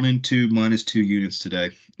 projected a 1 and 2 -2 units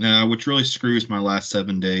today, which really screws my last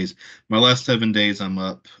 7 days. My last 7 days, I'm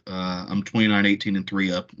up. I'm 29, 18, and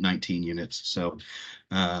 3 up 19 units.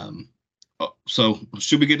 Um, so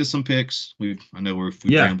should we get to some picks? I know we've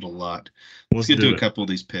Yeah, rambled a lot. Let's let's get to do a it. couple of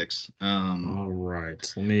these picks. All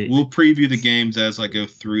right. Let me. We'll preview the games as I go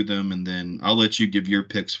through them, and then I'll let you give your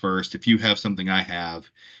picks first. If you have something I have,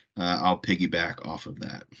 I'll piggyback off of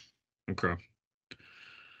that. Okay.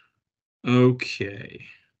 Okay.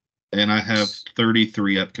 And I have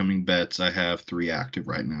 33 upcoming bets. I have 3 active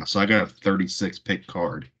right now. So I got a 36 pick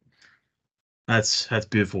card. That's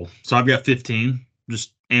beautiful. So I've got 15.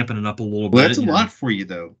 Just amping it up a little Well, that's bit, a you know. lot for you,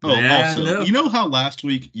 though. Oh, Yeah, I also, know. you know how last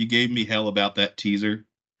week you gave me hell about that teaser?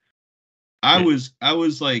 I Yeah, was I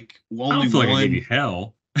was like I don't only feel like I gave you one.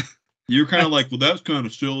 hell. You were kind of That's, like, well, that's kind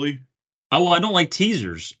of silly. oh, well, I don't like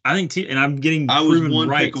teasers. I think, and I'm getting I was proven one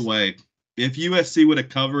pick right. away. If USC would have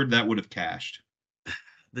covered, that would have cashed.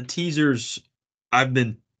 The teasers, I've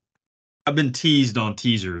been I've been teased on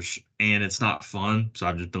teasers, and it's not fun. So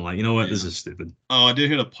I've just been like, you know what, this Yeah. is stupid. Oh, I did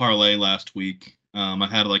hit a parlay last week. I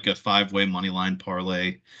had like a 5-way money line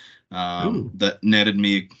parlay Ooh, that netted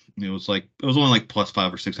me. It was only like plus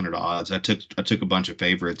 500 or 600 odds. I took a bunch of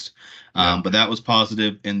favorites, yeah. but that was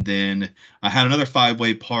positive. And then I had another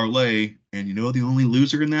 5-way parlay, and you know the only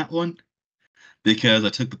loser in that one because I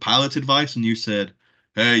took the pilot's advice, and you said,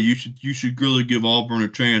 "Hey, you should really give Auburn a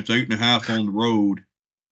chance. 8.5 on the road."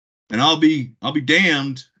 And I'll be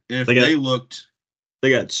damned if They got they looked. they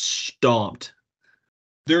got stomped.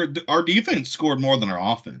 Our defense scored more than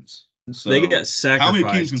our offense. They got So how many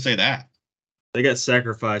teams can sacrificed. say that? They got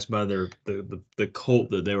sacrificed by the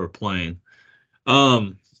cult that they were playing.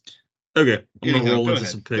 Um. Okay, I'm gonna Anyhow, roll go into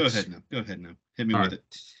ahead. some Go picks. ahead now. Go ahead now. Hit me All with right. it.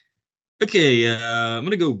 Okay, I'm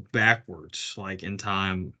gonna go backwards, like in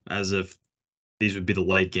time, as if these would be the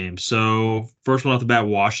late games. So first one off the bat,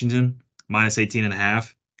 Washington minus 18 and a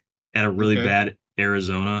half at a really Okay. bad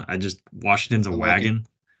Arizona. Washington's a I like it. wagon.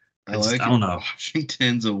 I like I it. don't know.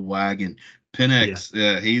 Washington's a wagon. Yeah,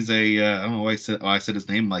 Penix, he's I don't know why I said his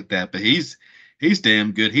name like that, but he's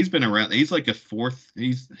damn good. He's been around. He's like a fourth.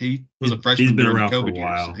 He was a he's freshman been during the around for a COVID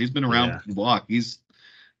years. So while. he's been around Yeah, the block. He's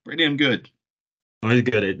pretty damn good. well, he's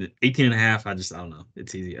good at 18 and a half. I don't know.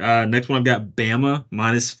 It's easy. Next one I've got Bama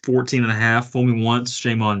minus 14 and a half. Fool me once,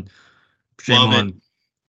 shame Love it. on,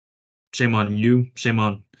 shame on you. Shame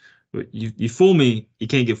on you. You fool me, you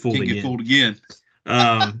can't get fooled Can't get again. fooled again.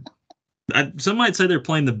 Um, Some might say they're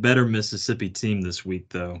playing the better Mississippi team this week,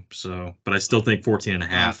 though. So, but I still think 14 and a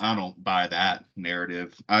half. I don't buy that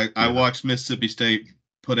narrative. I Yeah, watched Mississippi State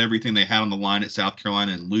put everything they had on the line at South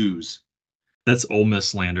Carolina and lose. that's Ole Miss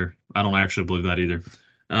slander. I don't actually believe that either.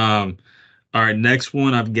 Um, all right, next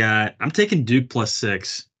one I'm taking Duke plus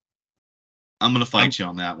 6. I'm gonna I'm, fight you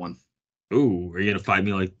on that one. ooh, are you gonna fight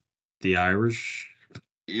me like the Irish?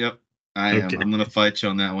 Yep, I am. Okay. I'm gonna fight you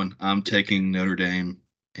on that one. I'm taking Notre Dame,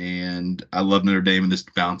 and I love Notre Dame in this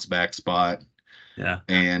bounce back spot. Yeah.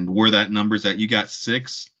 And where that number's at, you got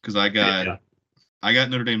 6 because Yeah. I got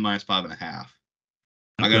Notre Dame minus 5.5.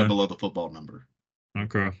 I got it Okay. below the football number.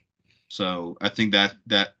 Okay. So I think that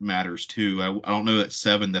matters too. I don't know that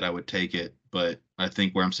 7 that I would take it, but I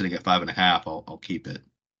think where I'm sitting at 5.5, I'll keep it.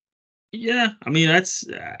 Yeah. I mean, I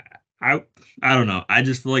I don't know. I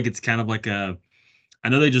just feel like it's kind of like I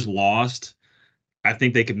know they just lost. I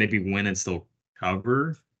think they could maybe win and still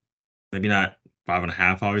cover. Maybe not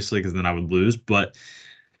 5.5, obviously, because then I would lose. But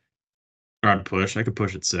or I'd push. I could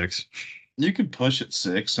push at 6. You could push at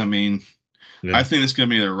 6. I mean, I Yeah. think it's going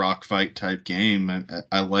to be a rock fight type game.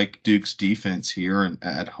 I like Duke's defense here and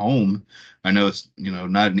at home. I know it's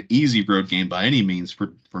not an easy road game by any means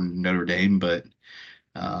for Notre Dame, but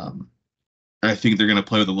um, I think they're going to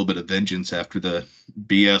play with a little bit of vengeance after the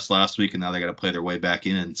BS last week, and now they got to play their way back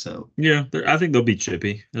in. So Yeah. I think they'll be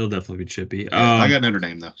chippy. They'll definitely be chippy. yeah, I got Notre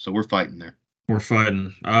Dame though, so we're fighting there. We're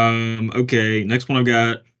fighting. Okay. Next one I've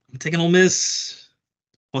got. I'm taking Ole Miss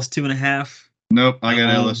plus 2.5. Nope, I got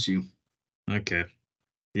Um. LSU. Okay.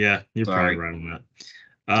 Yeah, you're probably Sorry, right on that.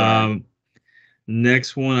 sorry.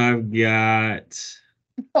 Next one I've got.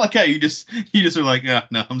 Okay, you just are like, yeah,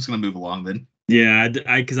 no, I'm just gonna move along then. Yeah,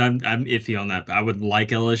 because I'm iffy on that. I would like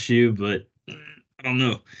LSU, but I don't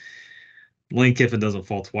know. Lane Kiffin doesn't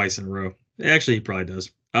fall twice in a row. Actually, he probably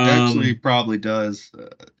does. Actually, probably does.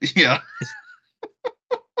 Yeah.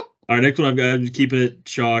 All right, next one I've got. I'm just keeping it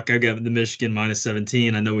chalk. I've got the Michigan minus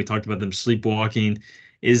 17. I know we talked about them sleepwalking.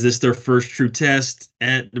 Is this their first true test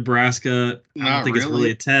at Nebraska? I don't Not think it's really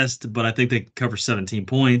really. a test, but I think they cover 17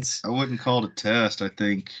 points. I wouldn't call it a test. I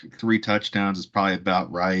think 3 touchdowns is probably about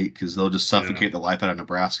right because they'll just Yeah, suffocate the life out of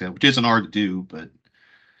Nebraska, which isn't hard to do, but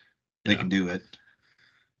they yeah. can do it.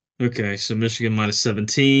 Okay, so Michigan minus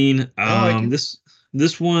 17. I like it.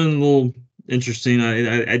 This one a little interesting.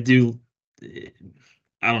 I do.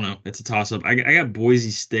 I don't know. It's a toss up. I got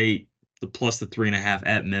Boise State the plus the 3.5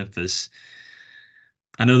 at Memphis.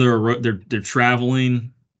 I know they're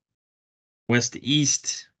traveling west to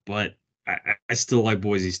east, but I still like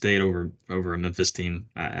Boise State over a Memphis team.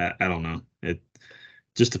 I don't know. It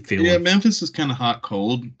just a Yeah, feeling. Memphis is kind of hot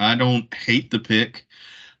cold. I don't hate the pick.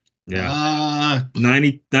 Yeah. Uh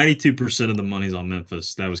 92% of the money's on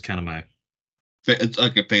Memphis. That was kind of my it's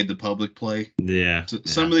like a paid the public play. yeah, So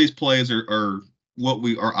some yeah, of these plays are what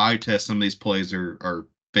we our eye test. Some of these plays are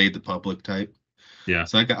fade the public type. yeah,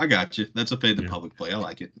 So I got you. That's a fade the yeah. public play. I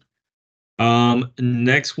like it.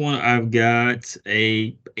 Next one I've got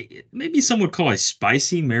maybe some would call a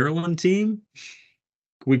spicy Maryland team.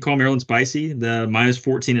 We call Maryland spicy. The minus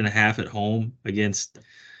 14.5 at home against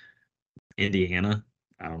Indiana.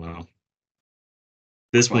 I don't know. We're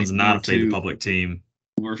This one's fighting not there a fade the too. public team.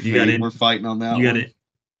 We're You got fade. in. We're fighting on that You got one.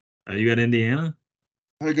 it. You got Indiana.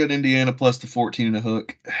 I got Indiana plus the 14 and a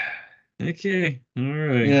hook. Okay. All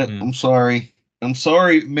right. Yeah, Yeah. I'm sorry. I'm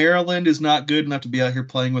sorry. Maryland is not good enough to be out here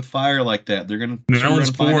playing with fire like that. We're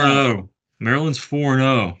Maryland's gonna find 4 and out. 0. Maryland's 4 and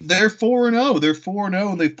 0. They're 4-0. They're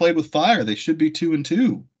 4-0 and they've played with fire. They should be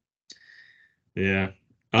 2-2. Yeah.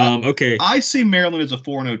 I Okay. I see Maryland as a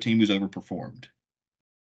 4-0 team who's overperformed.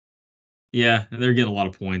 Yeah, they're getting a lot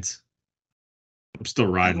of points. I'm still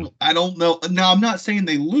riding. I don't know. Now I'm not saying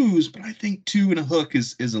they lose, but I think 2 and a hook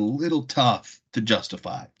is a little tough to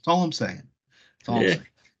justify. That's all I'm saying. That's all I'm Yeah. saying.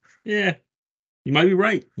 Yeah. You might be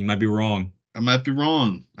right. You might be wrong. I might be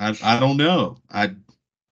wrong. I don't know.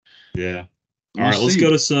 Yeah. All We'll right, let's go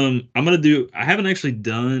see. to some. I haven't actually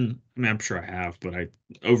done, I mean, I'm sure I have, but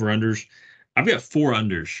over unders. I've got 4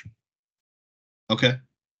 unders. Okay.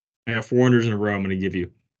 I got 4 unders in a row I'm going to give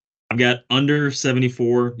you. I've got under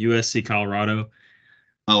 74 USC Colorado.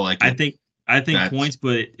 I like I it. think I think That's points,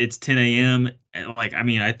 but it's 10 a.m. And, like, I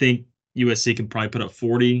mean, I think USC can probably put up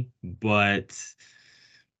 40, but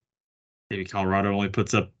maybe Colorado only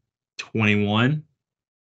puts up 21.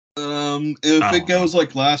 If I it don't know. goes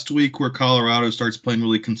like last week where Colorado starts playing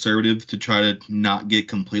really conservative to try to not get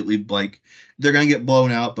completely like they're gonna get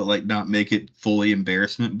blown out, but like not make it fully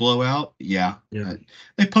embarrassment blowout. Yeah. Yeah.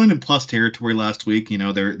 They punted in plus territory last week.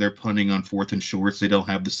 They're punting on fourth and shorts. They don't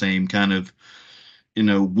have the same kind of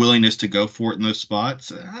willingness to go for it in those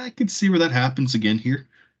spots. I could see where that happens again here.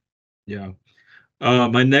 Yeah.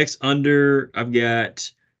 My next under, I've got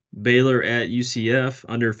Baylor at UCF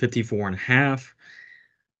under 54.5.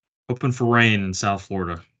 Hoping for rain in South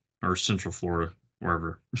Florida or Central Florida,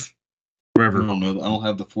 wherever, I wherever. don't know. I don't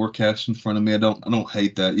have the forecast in front of me. I don't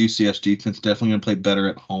hate that. UCS defense definitely going to play better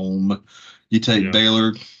at home. You take Yeah.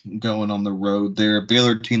 Baylor going on the road there.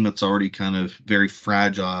 Baylor team that's already kind of very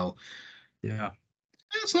fragile. Yeah.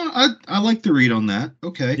 That's not, I like the read on that.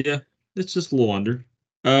 Okay. Yeah. It's just a little under.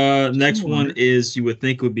 Just a Next little one under. is you would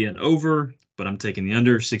think would be an over, but I'm taking the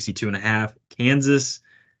under 62.5. Kansas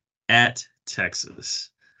at Texas.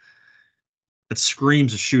 That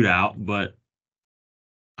screams a shootout, but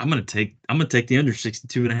I'm gonna take the under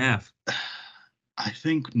 62.5. I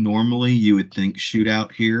think normally you would think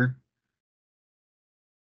shootout here.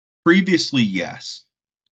 Previously, yes.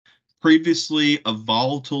 Previously, a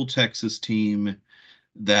volatile Texas team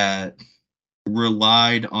that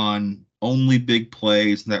relied on only big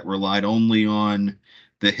plays, that relied only on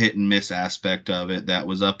the hit and miss aspect of it, that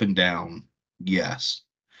was up and down. Yes.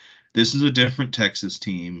 This is a different Texas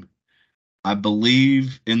team. I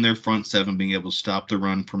believe in their front seven being able to stop the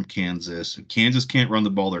run from Kansas. If Kansas can't run the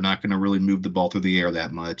ball, they're not going to really move the ball through the air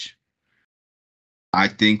that much. I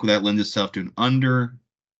think that lends itself to an under.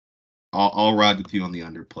 I'll ride with you on the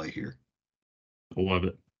underplay here. I love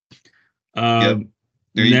it. Yep.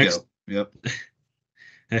 There you Next, go. Yep.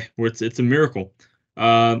 hey, it's a miracle.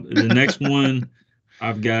 The next one,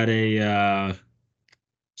 I've got a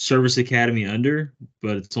Service Academy under,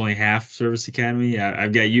 but it's only half Service Academy.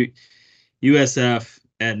 I've got USF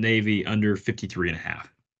at Navy under 53.5.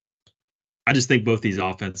 I just think both these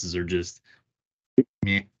offenses are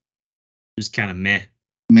Meh. just kind of meh.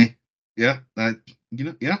 Meh. Yeah.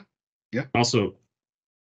 Yeah. Yeah. Also,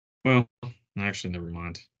 well, actually, never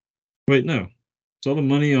mind. Wait, no. It's all the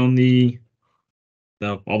money on the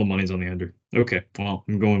no, all the money's on the under. Okay, well,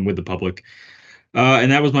 I'm going with the public.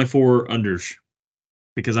 And that was my four unders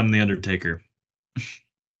because I'm the Undertaker.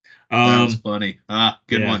 That was Um, funny.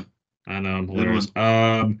 Good yeah, one. I know I'm Good hilarious.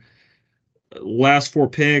 one. Last four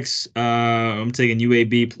picks. I'm taking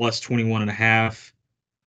UAB plus 21.5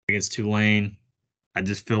 against Tulane. I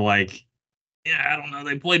just feel like, yeah, I don't know.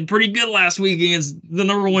 They played pretty good last week against the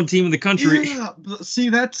number one team in the country. Yeah. See,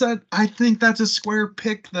 I think that's a square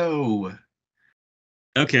pick though.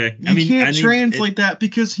 Okay, I You mean, I can't need it. translate that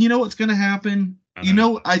because you know what's going to happen. I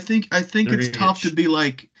know I think they're it's gonna get, tough to be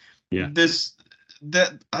like yeah, this.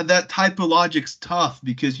 That type of logic's tough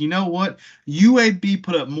because you know what? UAB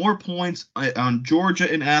put up more points on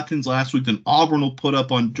Georgia in Athens last week than Auburn will put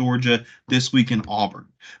up on Georgia this week in Auburn.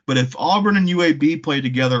 But if Auburn and UAB play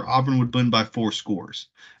together, Auburn would win by 4 scores.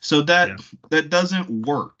 So yeah, that doesn't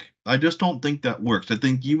work. I just don't think that works. I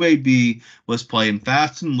think UAB was playing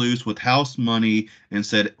fast and loose with house money and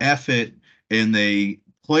said F it, and they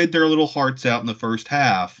played their little hearts out in the first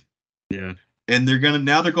half. yeah. And they're going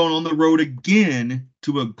on the road again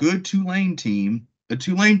to a good Tulane team, a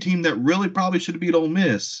Tulane team that really probably should have beat Ole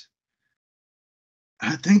Miss.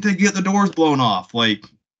 I think they get the doors blown off. Like,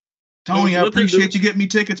 Well, Tony, I appreciate you getting me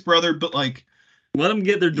tickets, brother, but like let them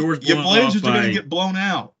get their doors your blown off Blazers are going to get blown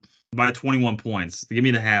out. by 21 points. Give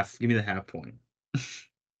me the half. Give me the half point.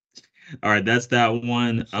 All right, that's that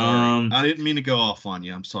one. I'm sorry. I didn't mean to go off on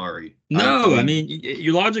you. I'm sorry. I No, I mean, mean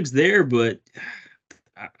your logic's there, but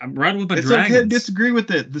I'm riding with my it's okay to dragons. disagree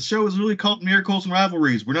with it. The show is really called Miracles and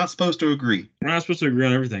Rivalries. We're not supposed to agree. We're not supposed to agree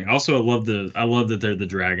on everything. Also, I love that they're the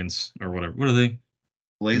dragons or whatever. What are they? Are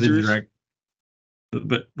they the Blazers, drag?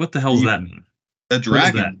 But what the hell does you, that mean? a What is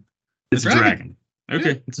that? dragon. A It's a dragon. dragon. Yeah.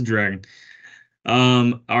 Okay, it's a dragon.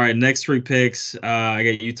 All right, next three picks. I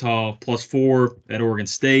got Utah +4 at Oregon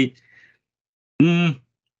State. Mm,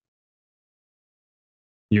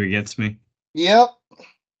 you against me? Yep.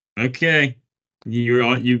 Okay.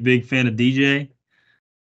 You big fan of DJ?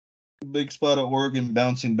 Big spot at Oregon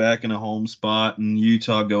bouncing back in a home spot, and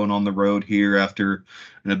Utah going on the road here after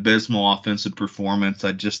an abysmal offensive performance.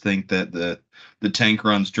 I just think that the tank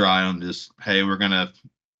runs dry on just, hey, we're gonna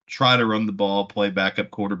try to run the ball, play backup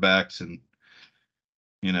quarterbacks, and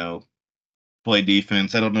you know play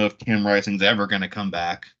defense. I don't know if Cam Rising's ever gonna come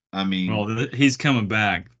back. I mean, Well, he's coming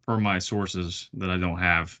back per my sources that I don't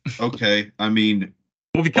have. okay. I mean,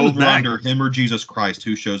 Well, if he comes over back, under him or Jesus Christ,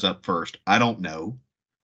 who shows up first? I don't know.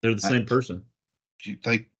 they're the I, same person. you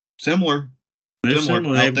think similar, They're similar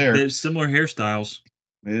similar. out They there. have similar hairstyles.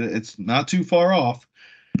 It's not too far off.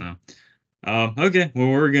 No. Okay. Well,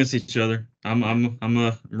 we're against each other. I'm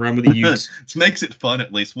riding with the Utes. This makes it fun.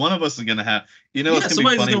 At least one of us is gonna have. Yeah, It's gonna be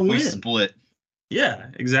somebody's funny if gonna we win. split. Yeah,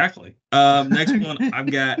 exactly. Next one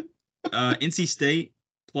I've got NC State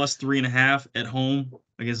 +3.5 at home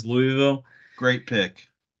against Louisville. Great pick.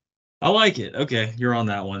 I like it. Okay, you're on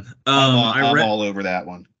that one. I I'm read. all over that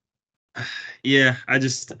one. Yeah, I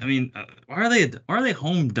mean, why are they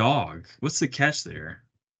home dog? What's the catch there?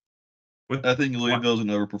 What? I think What? Louisville's an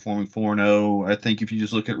overperforming 4-0. I think if you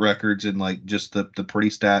just look at records and like just the pretty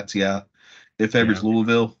stats, yeah, it favors Yeah,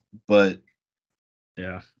 Louisville. But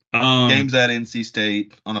yeah. games at NC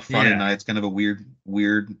State on a Friday Yeah, night, it's kind of a weird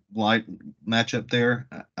light matchup there.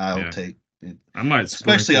 I'll yeah. take it. I might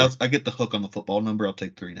Especially sprinkle. I get the hook on the football number. I'll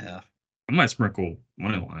take 3.5. I might sprinkle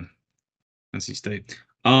money line. NC State.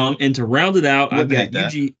 And to round it out, I've Wouldn't hate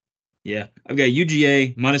got that. UG. Yeah, I've got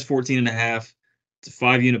UGA minus 14 and a half. It's a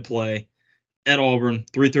 5 unit play at Auburn,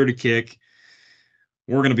 3:30 kick.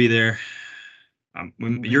 We're gonna be there.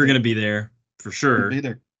 We'll be You're there. gonna be there for We'll be sure.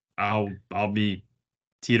 there. I'll be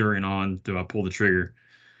teetering on. Do I pull the trigger?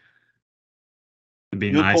 It'd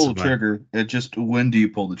be You'll nice pull if the I. trigger. It just when do you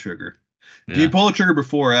pull the trigger? Do you Yeah, pull the trigger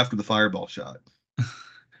before or after the fireball shot?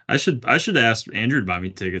 I should ask Andrew to buy me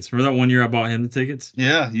tickets. Remember that one year I bought him the tickets?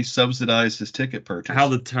 Yeah, you subsidize his ticket purchase. How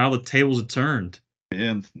the tables have turned.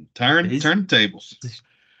 Yeah, turn He's turn the tables.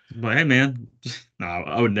 But hey, man, no,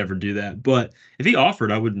 I would never do that. But if he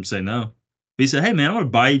offered, I wouldn't say no. If he said, "Hey, man, I want to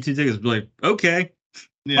buy you 2 tickets," I'd be like, "Okay, buy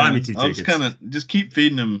Yeah, me two I'll just tickets." just keep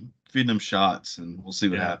feeding them shots, and we'll see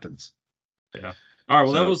what Yeah, happens. yeah. All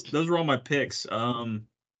right. Well, So those were all my picks.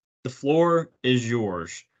 The floor is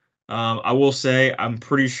yours. I will say I'm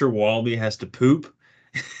pretty sure Wallaby has to poop,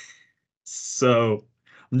 so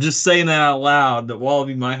I'm just saying that out loud that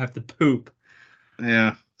Wallaby might have to poop.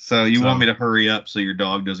 yeah. So you want me So, to hurry up so your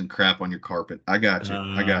dog doesn't crap on your carpet? I got you.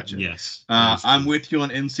 I got you. yes, that is I'm true. with you on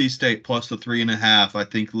NC State plus the 3.5. I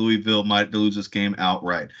think Louisville might lose this game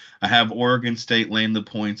outright. I have Oregon State laying the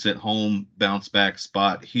points at home, bounce back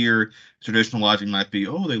spot here. Traditional logic might be,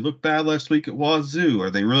 oh, they looked bad last week at Wazoo. Are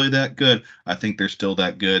they really that good? I think they're still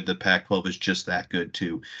that good. The Pac-12 is just that good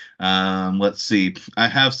too. Let's see. I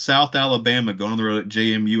have South Alabama going on the road at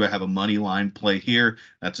JMU. I have a money line play here.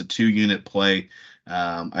 That's a 2-unit play.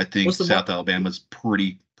 I What's think the mo- South Alabama's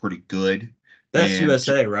pretty good. That's And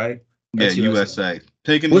USA, right? yeah, That's USA. USA.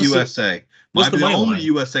 Taking the What's the USA. what's Might the be the money only line?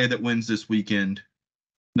 USA that wins this weekend.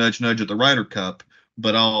 Nudge nudge at the Ryder Cup,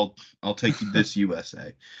 but I'll take this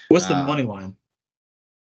USA. What's the Uh money line?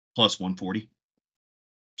 plus 140. All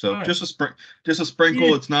So right. just a sprinkle.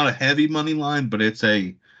 Yeah. It's not a heavy money line, but it's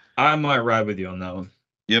a I might ride with you on that one.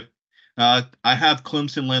 yep. I have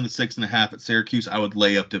Clemson land the 6.5 at Syracuse. I would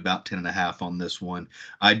lay up to about 10.5 on this one.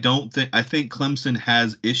 I think Clemson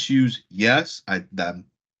has issues. Yes, I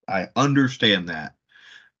understand that,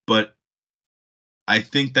 but I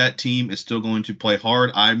think that team is still going to play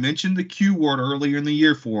hard. I mentioned the Q word earlier in the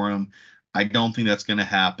year for them. I don't think that's going to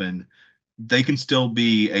happen. They can still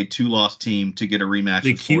be a 2-loss team to get a rematch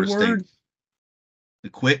The with Q Florida State. word? The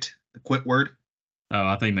quit word. Oh,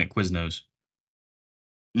 I thought you meant Quiznos.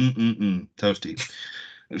 Toasty.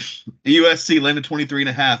 USC landed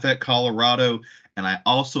 23.5 at Colorado. And I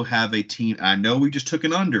also have a team. I know we just took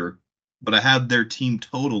an under, but I have their team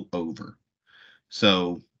total over.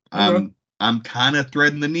 So Okay. I'm kind of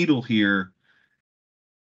threading the needle here,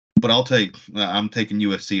 but I'm taking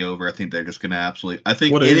USC over. I think they're just going to absolutely. I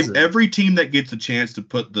think What is it? every team that gets a chance to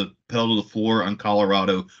put the pedal to the floor on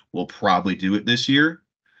Colorado will probably do it this year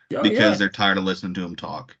Oh because yeah. they're tired of listening to them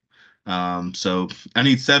talk. So I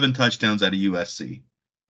need 7 touchdowns out of USC.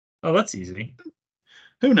 Oh, that's easy.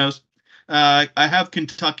 Who knows? I have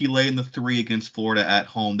Kentucky laying the 3 against Florida at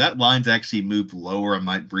home. That line's actually moved lower. I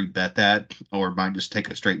might rebet that, or might just take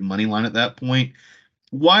a straight money line at that point.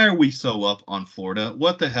 Why are we so up on Florida?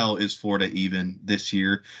 What the hell is Florida even this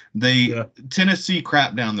year? Yeah. Tennessee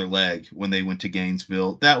crapped down their leg when they went to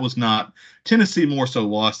Gainesville. That was not Tennessee more so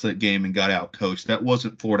lost that game and got out coached. That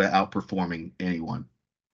wasn't Florida outperforming anyone.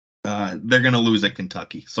 They're going to lose at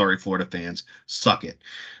Kentucky. Sorry, Florida fans. Suck it.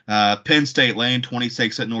 Penn State laying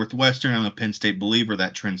 26 at Northwestern. I'm a Penn State believer.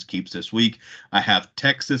 That trend keeps this week. I have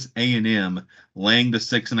Texas A&M laying the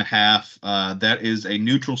 6.5. That is a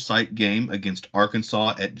neutral site game against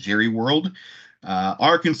Arkansas at Jerry World.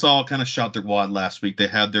 Arkansas kind of shot their wad last week. They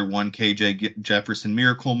had their one KJ Jefferson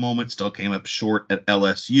miracle moment. Still came up short at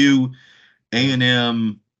LSU.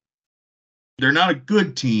 A&M, they're not a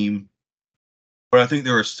good team, but I think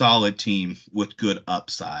they're a solid team with good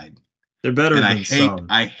upside. They're better And than some.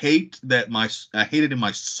 I hate I hate it in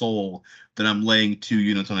my soul that I'm laying 2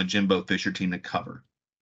 units on a Jimbo Fisher team to cover.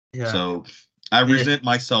 Yeah. So I Yeah. resent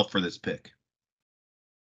myself for this pick.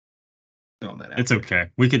 Throwing that out It's there. okay.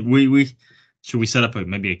 We should we set up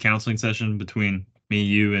maybe a counseling session between me,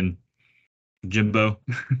 you, and Jimbo?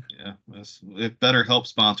 Yeah, if BetterHelp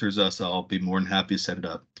sponsors us, I'll be more than happy to set it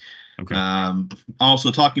up. Okay.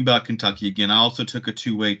 Also talking about Kentucky again, I also took a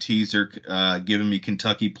two-way teaser, giving me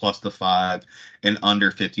Kentucky plus the 5 and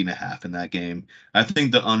under 50.5 in that game. I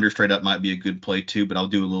think the under straight up might be a good play too, but I'll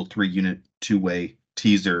do a little 3-unit two-way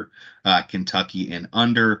teaser, Kentucky and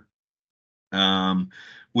under. Um,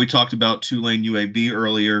 we talked about Tulane UAB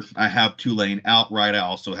earlier. I have Tulane outright.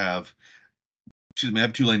 I have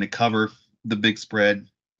Tulane to cover the big spread.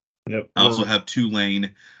 Yep. I also have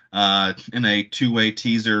Tulane in a two-way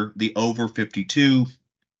teaser, the over 52.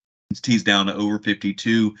 It's teased down to over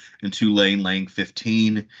 52 and Tulane laying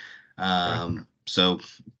 15. So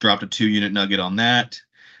dropped a 2-unit nugget on that.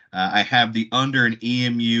 I have the under in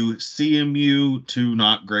EMU, CMU, two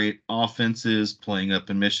not great offenses playing up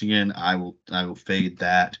in Michigan. I will fade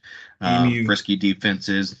that. EMU. Frisky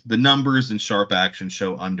defenses. The numbers and sharp action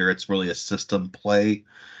show under. It's really a system play.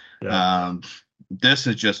 Yeah. This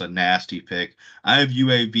is just a nasty pick. I have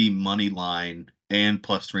UAV money line and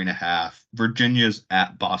plus 3.5. Virginia's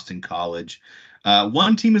at Boston College.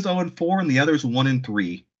 One team is 0-4 and the other is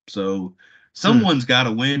 1-3. So someone's got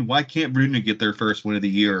to win. Why can't Virginia get their first win of the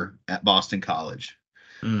year at Boston College?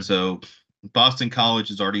 So Boston College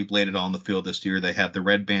has already laid it on the field this year. They have the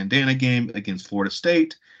red bandana game against Florida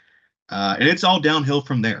State, and it's all downhill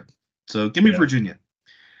from there. So give me Virginia.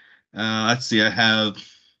 Let's see.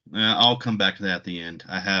 I'll come back to that at the end.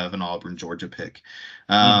 I have an Auburn, Georgia pick.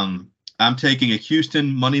 I'm taking a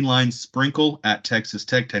Houston money line sprinkle at Texas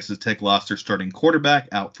Tech. Texas Tech lost their starting quarterback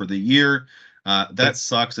out for the year. That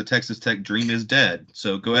sucks. The Texas Tech dream is dead.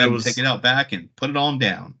 So go ahead and take it out back and put it on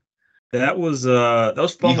down. That was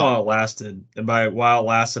fun while it lasted. And by while it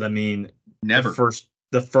lasted, I mean never.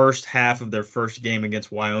 The first half of their first game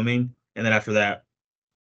against Wyoming, and then after that,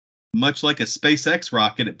 much like a SpaceX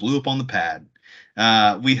rocket, it blew up on the pad.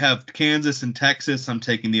 We have Kansas and Texas. I'm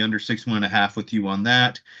taking the under 61.5 with you on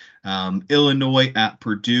that. Illinois at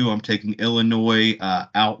Purdue. I'm taking Illinois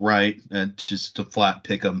outright, just to flat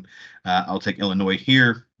pick them. I'll take Illinois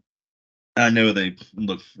here. I know they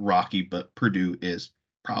look rocky, but Purdue is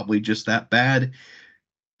probably just that bad.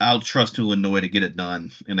 I'll trust Illinois to get it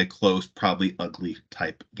done in a close, probably ugly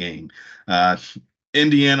type game.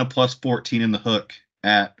 Indiana plus 14 in the hook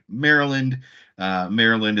at Maryland.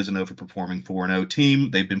 Maryland is an overperforming 4-0 team.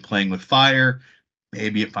 They've been playing with fire.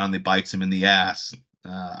 Maybe it finally bites them in the ass.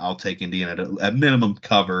 I'll take Indiana to at minimum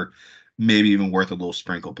cover, maybe even worth a little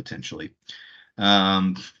sprinkle potentially.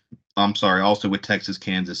 I'm sorry. Also with Texas,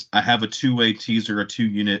 Kansas, I have a two-way teaser, a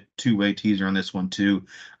 2-unit two-way teaser on this one too.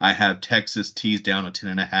 I have Texas teased down to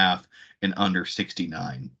 10.5 and under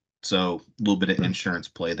 69. So a little bit of insurance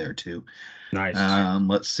play there too. Nice.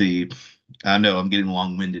 Let's see. I know I'm getting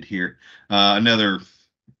long-winded here. Another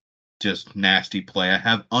just nasty play. I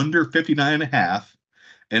have under 59.5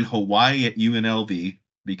 and Hawaii at UNLV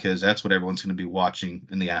because that's what everyone's going to be watching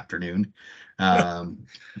in the afternoon. I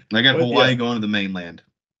got Hawaii going to the mainland.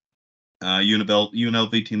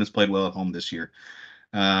 UNLV team has played well at home this year.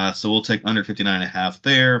 So we'll take under 59.5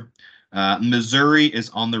 there. Missouri is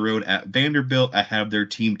on the road at Vanderbilt. I have their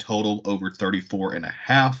team total over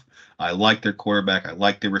 34.5. I like their quarterback. I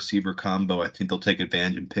like their receiver combo. I think they'll take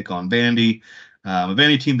advantage and pick on Vandy. A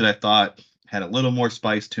Vandy team that I thought had a little more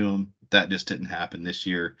spice to them. That just didn't happen this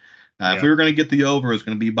year. If we were going to get the over, it was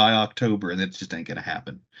going to be by October, and it just ain't going to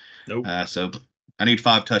happen. Nope. So I need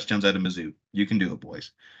 5 touchdowns out of Mizzou. You can do it,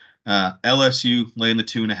 boys. LSU laying the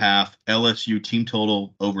 2.5. LSU team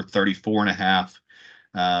total over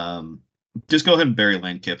 34.5. Just go ahead and bury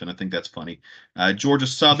Lane Kiffin. I think that's funny. Georgia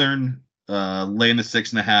Southern laying the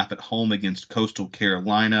 6.5 at home against Coastal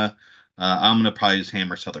Carolina. I'm going to probably just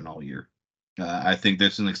hammer Southern all year. I think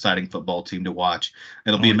this is an exciting football team to watch.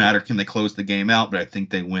 It'll be a matter, can they close the game out? But I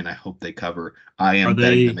think they win. I hope they cover. I am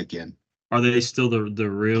betting them again. Are they still the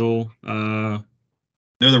real?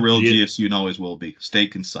 They're the real GSU and always will be.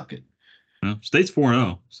 State can suck it. Well, State's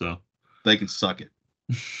 4-0, so they can suck it.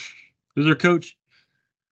 Who's their coach?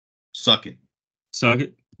 Suck it. Suck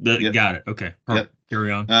it. Yep. Got it. Okay. Perfect. Yep.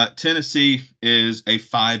 Carry on. Tennessee is a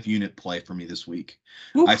 5-unit play for me this week.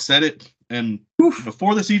 Oof. I said it, and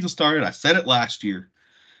before the season started, I said it last year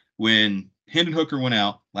when Hendon Hooker went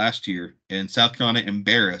out last year, and South Carolina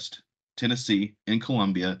embarrassed Tennessee and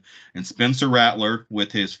Columbia, and Spencer Rattler, with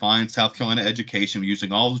his fine South Carolina education,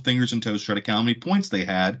 using all the fingers and toes to try to count how many points they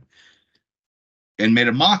had, and made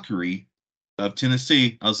a mockery of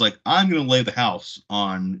Tennessee. I was like, I'm going to lay the house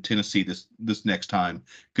on Tennessee this next time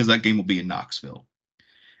because that game will be in Knoxville.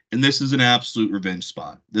 And this is an absolute revenge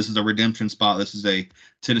spot. This is a redemption spot. This is a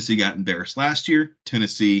Tennessee got embarrassed last year.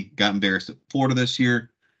 Tennessee got embarrassed at Florida this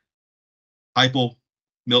year. Heupel,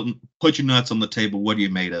 Milton, put your nuts on the table. What are you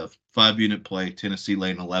made of? 5-unit play. Tennessee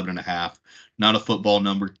laying 11.5. Not a football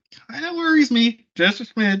number. Kind of worries me just a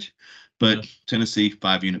smidge. But Yeah. Tennessee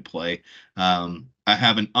 5-unit play. I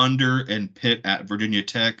have an under and Pitt at Virginia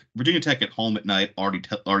Tech. Virginia Tech at home at night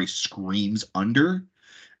already screams under.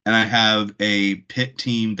 And I have a Pitt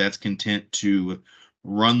team that's content to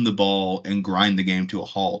run the ball and grind the game to a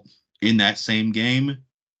halt. In that same game,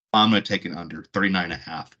 I'm going to take an under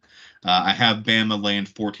 39.5. I have Bama laying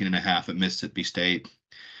 14.5 at Mississippi State.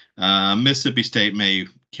 Mississippi State may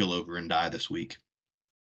kill over and die this week.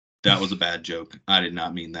 That was a bad joke. I did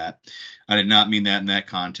not mean that. I did not mean that in that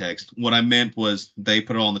context. What I meant was they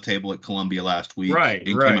put it on the table at Columbia last week and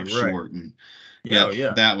came up short. And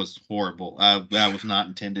Yeah. that was horrible. That was not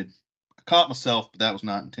intended. I caught myself, but that was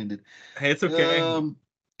not intended. Hey, it's okay. And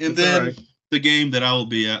It's then all right. the game that I will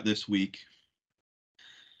be at this week.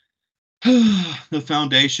 The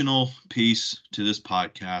foundational piece to this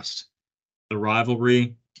podcast. The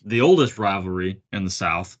rivalry, the oldest rivalry in the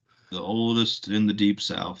South. The oldest in the Deep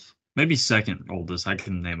South. Maybe second oldest. I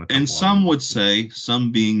can name a couple. And of some them. would say,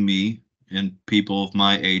 some being me and people of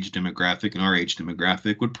my age demographic and our age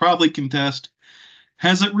demographic would probably contest,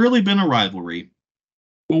 has it really been a rivalry?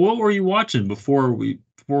 Well, what were you watching before we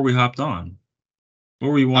hopped on? What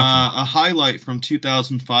were you watching? A highlight from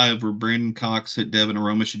 2005 where Brandon Cox hit Devin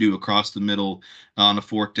Aromashodu across the middle on a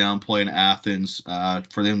fourth down play in Athens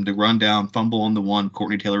for them to run down, fumble on the one.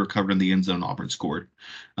 Courtney Taylor recovered in the end zone. Auburn scored.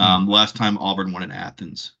 Last time Auburn won in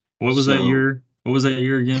Athens. What was that year? What was that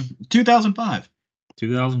year again? 2005.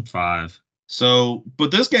 2005. So, but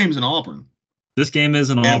this game's in Auburn. This game is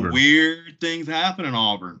in And Auburn. weird things happen in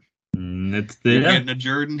Auburn. It's You're yeah. getting a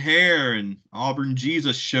Jordan Hare, and Auburn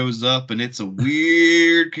Jesus shows up, and it's a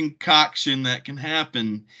weird concoction that can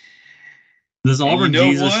happen. Does Auburn you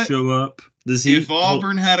know Jesus what? show up? Does he? If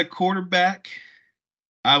Auburn had a quarterback,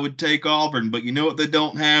 I would take Auburn. But you know what they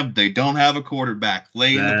don't have? They don't have a quarterback.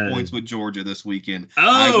 Laying the points with Georgia this weekend.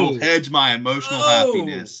 I will hedge my emotional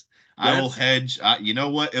happiness. I will hedge. You know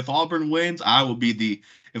what? If Auburn wins, I will be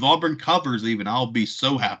if Auburn covers even, I'll be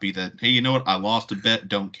so happy that, hey, you know what? I lost a bet.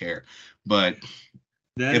 Don't care. But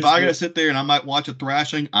if I got to sit there and I might watch a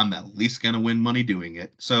thrashing, I'm at least going to win money doing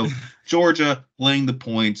it. So Georgia laying the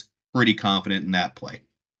points, pretty confident in that play.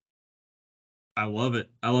 I love it.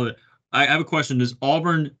 I have a question. Does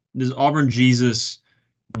Auburn Jesus,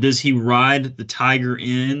 does he ride the Tiger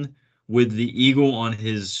in with the eagle on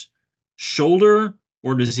his shoulder,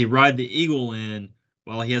 or does he ride the eagle in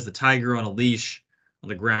while he has the Tiger on a leash on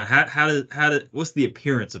the ground? What's the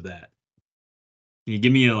appearance of that? Can you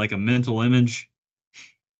give me a mental image?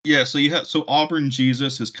 Yeah, so Auburn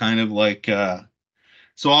Jesus is kind of like Auburn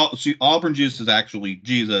Jesus is actually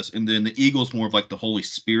Jesus, and then the eagle's more of like the Holy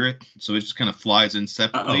Spirit, so it just kind of flies in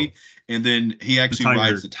separately. And then he actually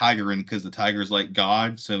rides the Tiger in because the Tiger is like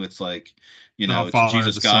God, so it's like, it's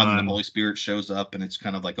Jesus, God, and the Holy Spirit shows up, and it's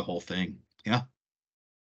kind of like a whole thing. Yeah,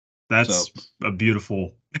 that's a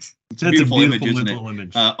beautiful. It's a beautiful image, isn't mental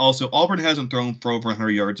image. Also, Auburn hasn't thrown for over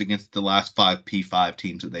 100 yards against the last 5 P5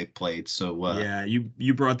 teams that they've played. So yeah,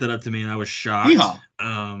 you brought that up to me, and I was shocked.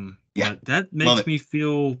 Yeah, that makes me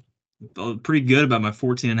feel pretty good about my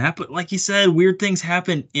 14.5. But like you said, weird things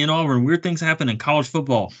happen in Auburn. Weird things happen in college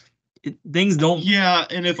football. Things don't. Yeah,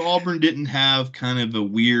 and if Auburn didn't have kind of a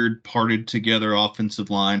weird parted together offensive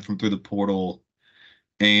line from through the portal,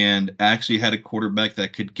 and actually had a quarterback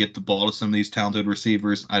that could get the ball to some of these talented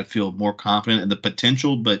receivers, I'd feel more confident in the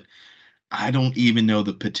potential, but I don't even know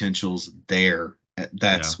the potential's there.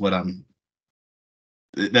 That's what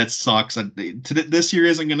that sucks. This year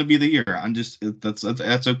isn't going to be the year.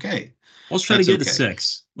 That's okay. Let's try to get to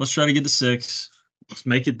 6. Let's try to get to 6. Let's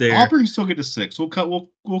make it there. Auburn can still get to 6.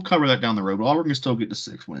 We'll cover that down the road. But Auburn can still get to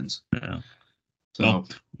 6 wins. Yeah. So well,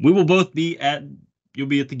 we will both be you'll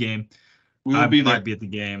be at the game. We'll be there. Might be at the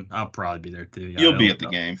game. I'll probably be there too. You'll be at the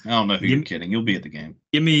game. I don't know who you're kidding. You'll be at the game.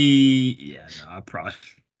 Give me, yeah, no,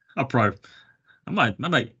 I might.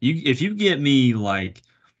 If you get me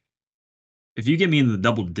in the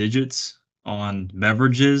double digits on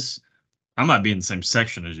beverages, I might be in the same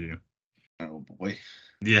section as you. Oh boy.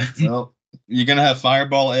 Yeah. Well, you're gonna have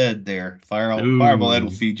Fireball Ed there. Fireball Ed will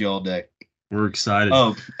feed you all day. We're excited.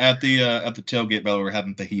 Oh, at the tailgate, by the way, we're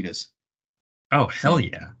having fajitas. Oh hell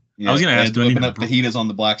yeah! Yeah, I was gonna ask, do I need to fajitas on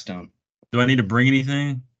the Blackstone? Do I need to bring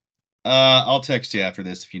anything? I'll text you after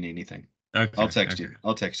this if you need anything. Okay. I'll text you.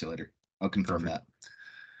 I'll text you later. I'll confirm that.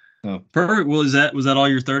 So, perfect. Well, was that all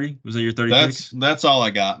your 30? Was that your 30? That's all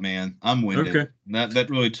I got, man. I'm winded. Okay.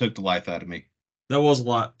 That really took the life out of me. That was a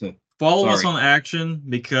lot. So, Follow us on Action,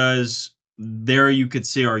 because there you could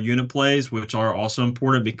see our unit plays, which are also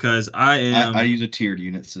important because I am. I use a tiered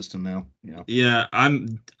unit system now. Yeah. Yeah,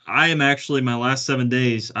 I am actually my last 7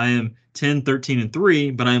 days. I am 10, 13, and 3,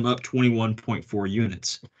 but I am up 21.4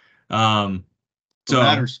 units. What So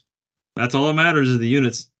matters? that's all that matters is the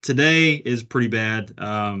units. Today is pretty bad.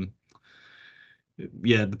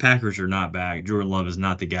 Yeah, the Packers are not back. Jordan Love is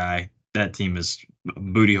not the guy. That team is a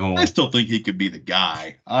booty hole. I still think he could be the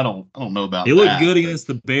guy. I don't know about He looked that. good against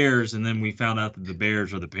the Bears, and then we found out that the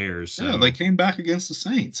Bears are the Bears. So Yeah, they came back against the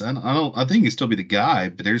Saints. I think he'd still be the guy,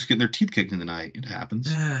 but they're just getting their teeth kicked in tonight. It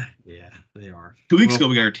happens. yeah, they are. 2 weeks ago,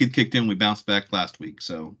 we got our teeth kicked in. We bounced back last week.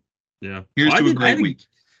 So Yeah. here's to a great week.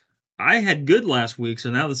 I had good last week,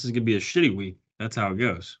 so now this is gonna be a shitty week. That's how it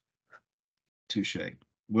goes. Touche.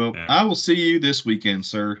 Well, Yeah. I will see you this weekend,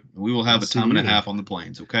 sir. We will have I'll a see time and a you. half on the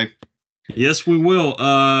plains. Okay. Yes, we will.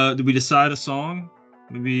 Did we decide a song?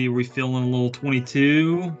 Maybe we feeling a little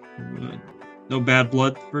 22? No bad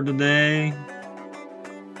blood for today.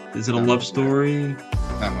 Is it a love story?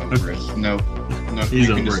 I'm over it. No, He's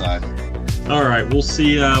you can over it. decide. All right, we'll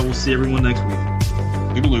see everyone next week.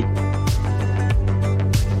 Toodaloo.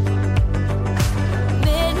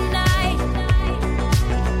 Midnight,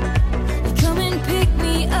 you come and pick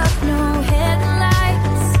me up, no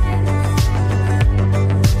headlights.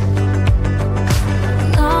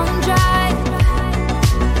 Long drive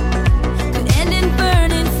could end in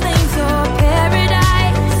burning flames or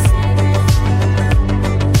paradise.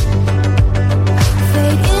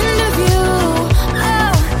 Fade into view.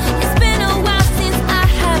 Oh, it's been a while since I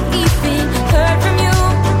have even heard from you.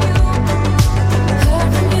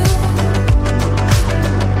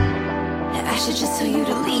 I should just tell you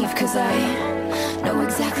to leave, 'cause I know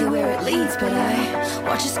exactly where it leads, but I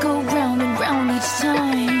watch us go round and round each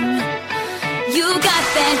time. You got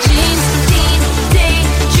that jeans